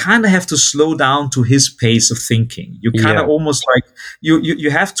that you kind of have to slow down to his pace of thinking. You kind of almost like you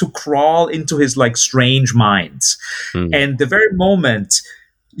have to crawl into his like strange minds. And the very moment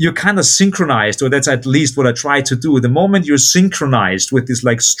you're kind of synchronized, or that's at least what I try to do, the moment you're synchronized with this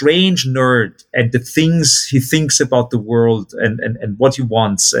like strange nerd and the things he thinks about the world and what he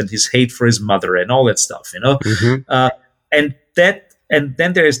wants and his hate for his mother and all that stuff, and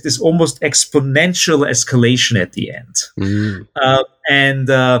then there is this almost exponential escalation at the end.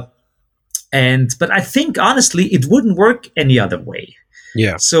 But I think honestly, it wouldn't work any other way.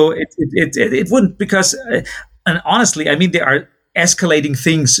 Yeah. So it wouldn't, because, and honestly, I mean, there are escalating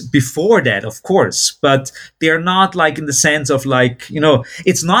things before that, of course, but they're not like in the sense of like,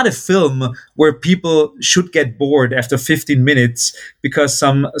 it's not a film where people should get bored after 15 minutes because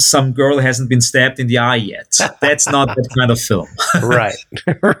some girl hasn't been stabbed in the eye yet. That's not that kind of film. Right.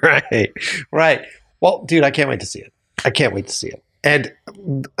 Well, dude, I can't wait to see it. And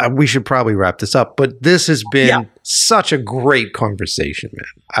we should probably wrap this up, but this has been such a great conversation, man.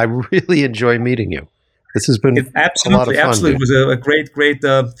 I really enjoy meeting you. This has been a lot of fun. Absolutely. It was a great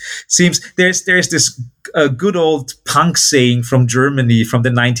seems there's this good old punk saying from Germany from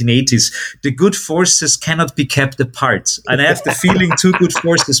the 1980s: the good forces cannot be kept apart. And I have the feeling two good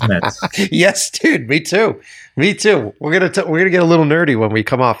forces met. Yes, dude. Me too. We're gonna get a little nerdy when we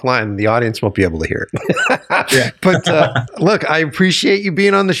come offline. The audience won't be able to hear it. But look, I appreciate you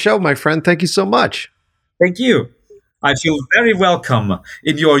being on the show, my friend. Thank you so much. Thank you. I feel very welcome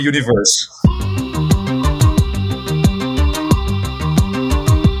in your universe.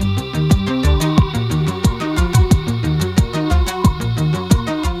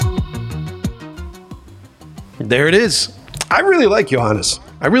 There it is. I really like Johannes.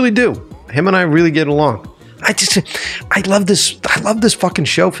 I really do. Him and I really get along. I love this fucking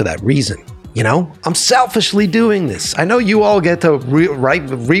show for that reason. I'm selfishly doing this. I know you all get to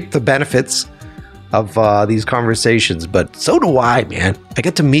reap the benefits of these conversations, but so do I, man. I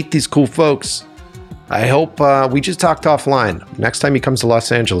get to meet these cool folks. I hope we just talked offline. Next time he comes to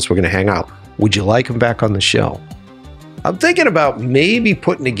Los Angeles, we're going to hang out. Would you like him back on the show? I'm thinking about maybe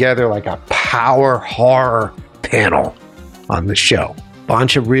putting together like a power horror panel on the show.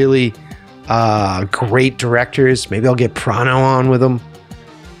 Bunch of really great directors. Maybe I'll get Prano on with them.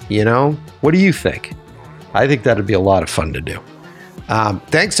 You know, what do you think? I think that'd be a lot of fun to do.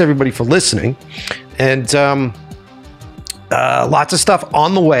 Thanks everybody for listening, and lots of stuff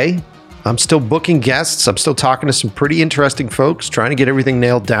on the way. I'm still booking guests. I'm still talking to some pretty interesting folks, trying to get everything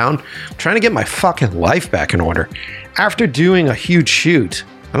nailed down. I'm trying to get my fucking life back in order. After doing a huge shoot,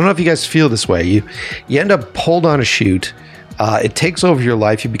 I don't know if you guys feel this way. You end up pulled on a shoot. It takes over your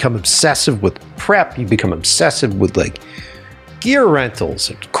life. You become obsessive with prep. You become obsessive with like gear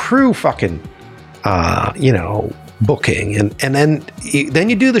rentals and crew fucking, booking. And then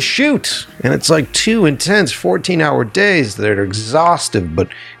you do the shoot, and it's like 2 intense 14-hour days that are exhaustive but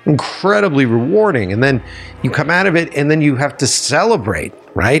incredibly rewarding. And then you come out of it, and then you have to celebrate,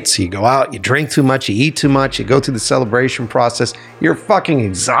 right? So you go out, you drink too much, you eat too much, you go through the celebration process. You're fucking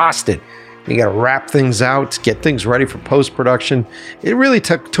exhausted. You got to wrap things out, get things ready for post-production. It really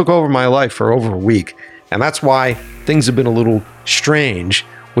took over my life for over a week. And that's why things have been a little strange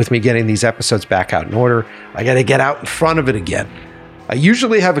with me getting these episodes back out in order. I got to get out in front of it again. I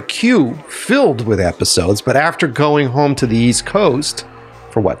usually have a queue filled with episodes, but after going home to the East Coast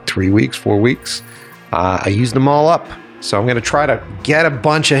for 3 weeks, 4 weeks, I used them all up. So I'm going to try to get a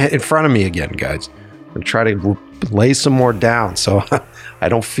bunch in front of me again, guys. I'm going to try to lay some more down so I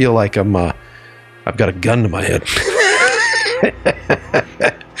don't feel like I've got a gun to my head.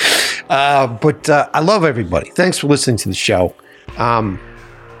 But I love everybody. Thanks for listening to the show.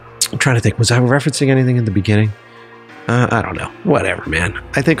 I'm trying to think, was I referencing anything in the beginning? I don't know. Whatever, man.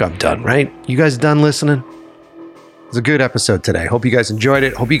 I think I'm done, right? You guys done listening? It's a good episode today. Hope you guys enjoyed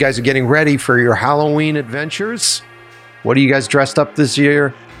it. Hope you guys are getting ready for your Halloween adventures. What are you guys dressed up this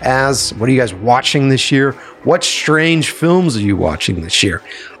year as? What are you guys watching this year? What strange films are you watching this year?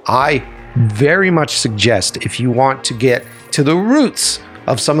 I very much suggest, if you want to get to the roots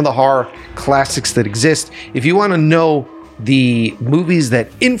of some of the horror classics that exist, if you want to know the movies that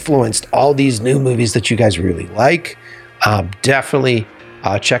influenced all these new movies that you guys really like, definitely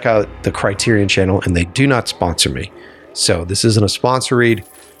check out the Criterion channel, and they do not sponsor me. So this isn't a sponsor read,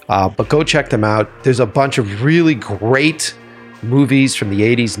 but go check them out. There's a bunch of really great movies from the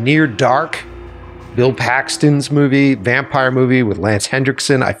 80s. Near Dark, Bill Paxton's movie, vampire movie with Lance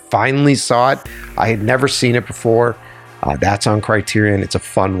Hendrickson. I finally saw it. I had never seen it before. That's on Criterion. It's a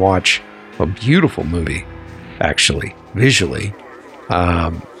fun watch. A beautiful movie, actually, visually.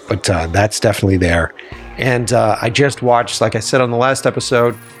 But that's definitely there. And I just watched, like I said on the last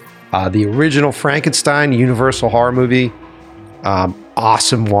episode, the original Frankenstein Universal horror movie.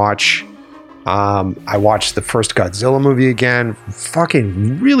 Awesome watch. I watched the first Godzilla movie again.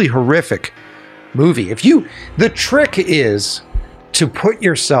 Fucking really horrific movie. The trick is to put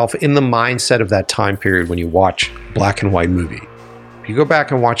yourself in the mindset of that time period when you watch black and white movie. If you go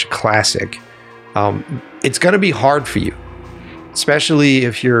back and watch a classic, it's going to be hard for you, especially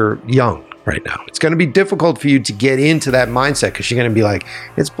if you're young right now. It's going to be difficult for you to get into that mindset because you're going to be like,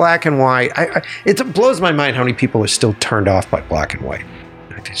 it's black and white. It blows my mind how many people are still turned off by black and white.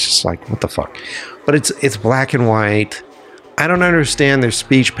 It's just like, what the fuck? But it's black and white. I don't understand their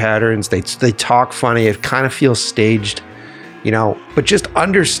speech patterns. They talk funny. It kind of feels staged, but just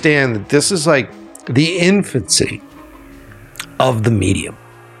understand that this is like the infancy of the medium,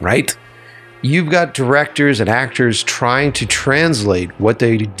 right? You've got directors and actors trying to translate what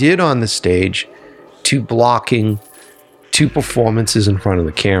they did on the stage to blocking, to performances in front of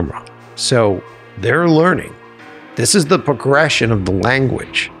the camera. So they're learning. This is the progression of the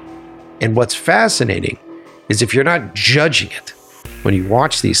language. And what's fascinating is if you're not judging it when you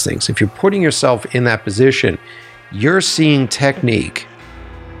watch these things, if you're putting yourself in that position, you're seeing technique,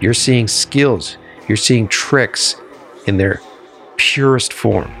 you're seeing skills, you're seeing tricks in their purest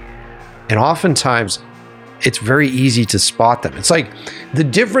form. And oftentimes, it's very easy to spot them. It's like the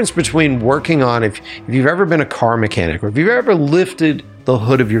difference between working on, if you've ever been a car mechanic, or if you've ever lifted the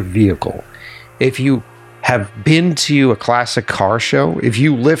hood of your vehicle, if you have been to a classic car show, if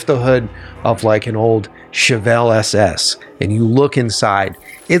you lift the hood of like an old Chevelle SS and you look inside,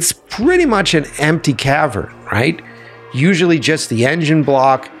 it's pretty much an empty cavern, right? Usually just the engine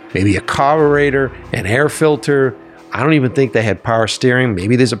block, maybe a carburetor, an air filter. I don't even think they had power steering.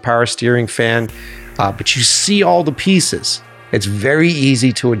 Maybe there's a power steering fan, but you see all the pieces. It's very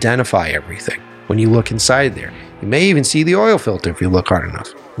easy to identify everything when you look inside there. You may even see the oil filter if you look hard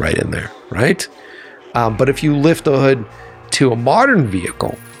enough right in there, right? But if you lift the hood to a modern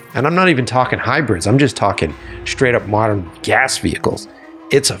vehicle, and I'm not even talking hybrids, I'm just talking straight up modern gas vehicles,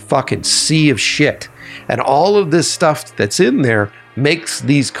 it's a fucking sea of shit. And all of this stuff that's in there makes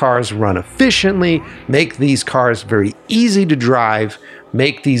these cars run efficiently, make these cars very easy to drive,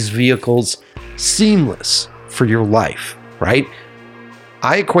 make these vehicles seamless for your life, right?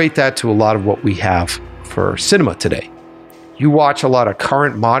 I equate that to a lot of what we have for cinema today. You watch a lot of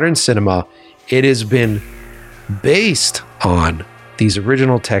current modern cinema, it has been based on these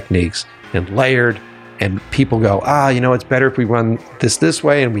original techniques and layered, and people go, it's better if we run this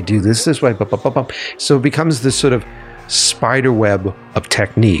way and we do this way. So it becomes this sort of spider web of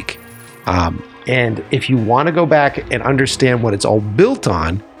technique. And if you want to go back and understand what it's all built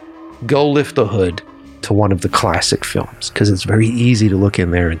on, go lift the hood to one of the classic films, because it's very easy to look in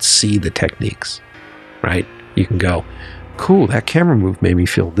there and see the techniques, right? You can go, cool, that camera move made me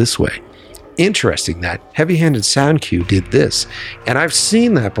feel this way. Interesting, that heavy-handed sound cue did this. And I've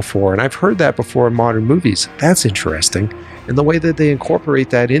seen that before, and I've heard that before in modern movies. That's interesting. And the way that they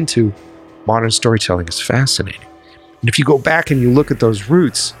incorporate that into modern storytelling is fascinating. And if you go back and you look at those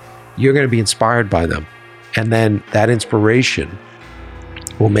roots, you're going to be inspired by them. And then that inspiration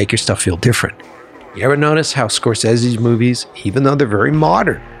will make your stuff feel different. You ever notice how Scorsese's movies, even though they're very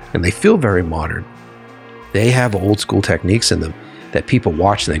modern, and they feel very modern, they have old school techniques in them that people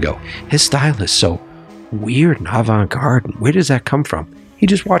watch and they go, his style is so weird and avant-garde. Where does that come from? He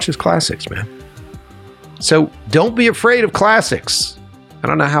just watches classics, man. So don't be afraid of classics. I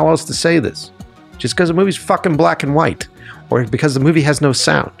don't know how else to say this. Just because the movie's fucking black and white, or because the movie has no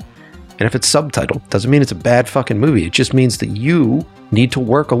sound. And if it's subtitled, doesn't mean it's a bad fucking movie. It just means that you need to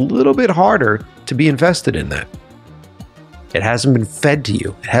work a little bit harder to be invested in that. It hasn't been fed to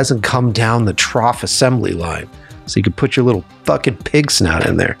you. It hasn't come down the trough assembly line. So you can put your little fucking pig snout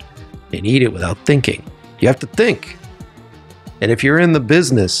in there and eat it without thinking. You have to think. And if you're in the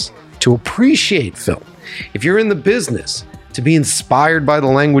business to appreciate film, if you're in the business to be inspired by the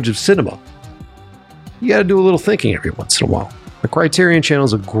language of cinema, you got to do a little thinking every once in a while. The Criterion Channel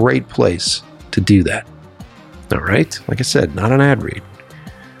is a great place to do that. All right? Like I said, not an ad read.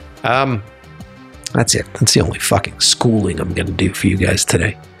 That's it. That's the only fucking schooling I'm going to do for you guys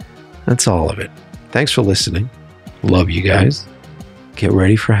today. That's all of it. Thanks for listening. Love you guys. Get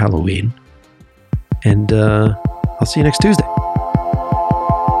ready for Halloween. And I'll see you next Tuesday.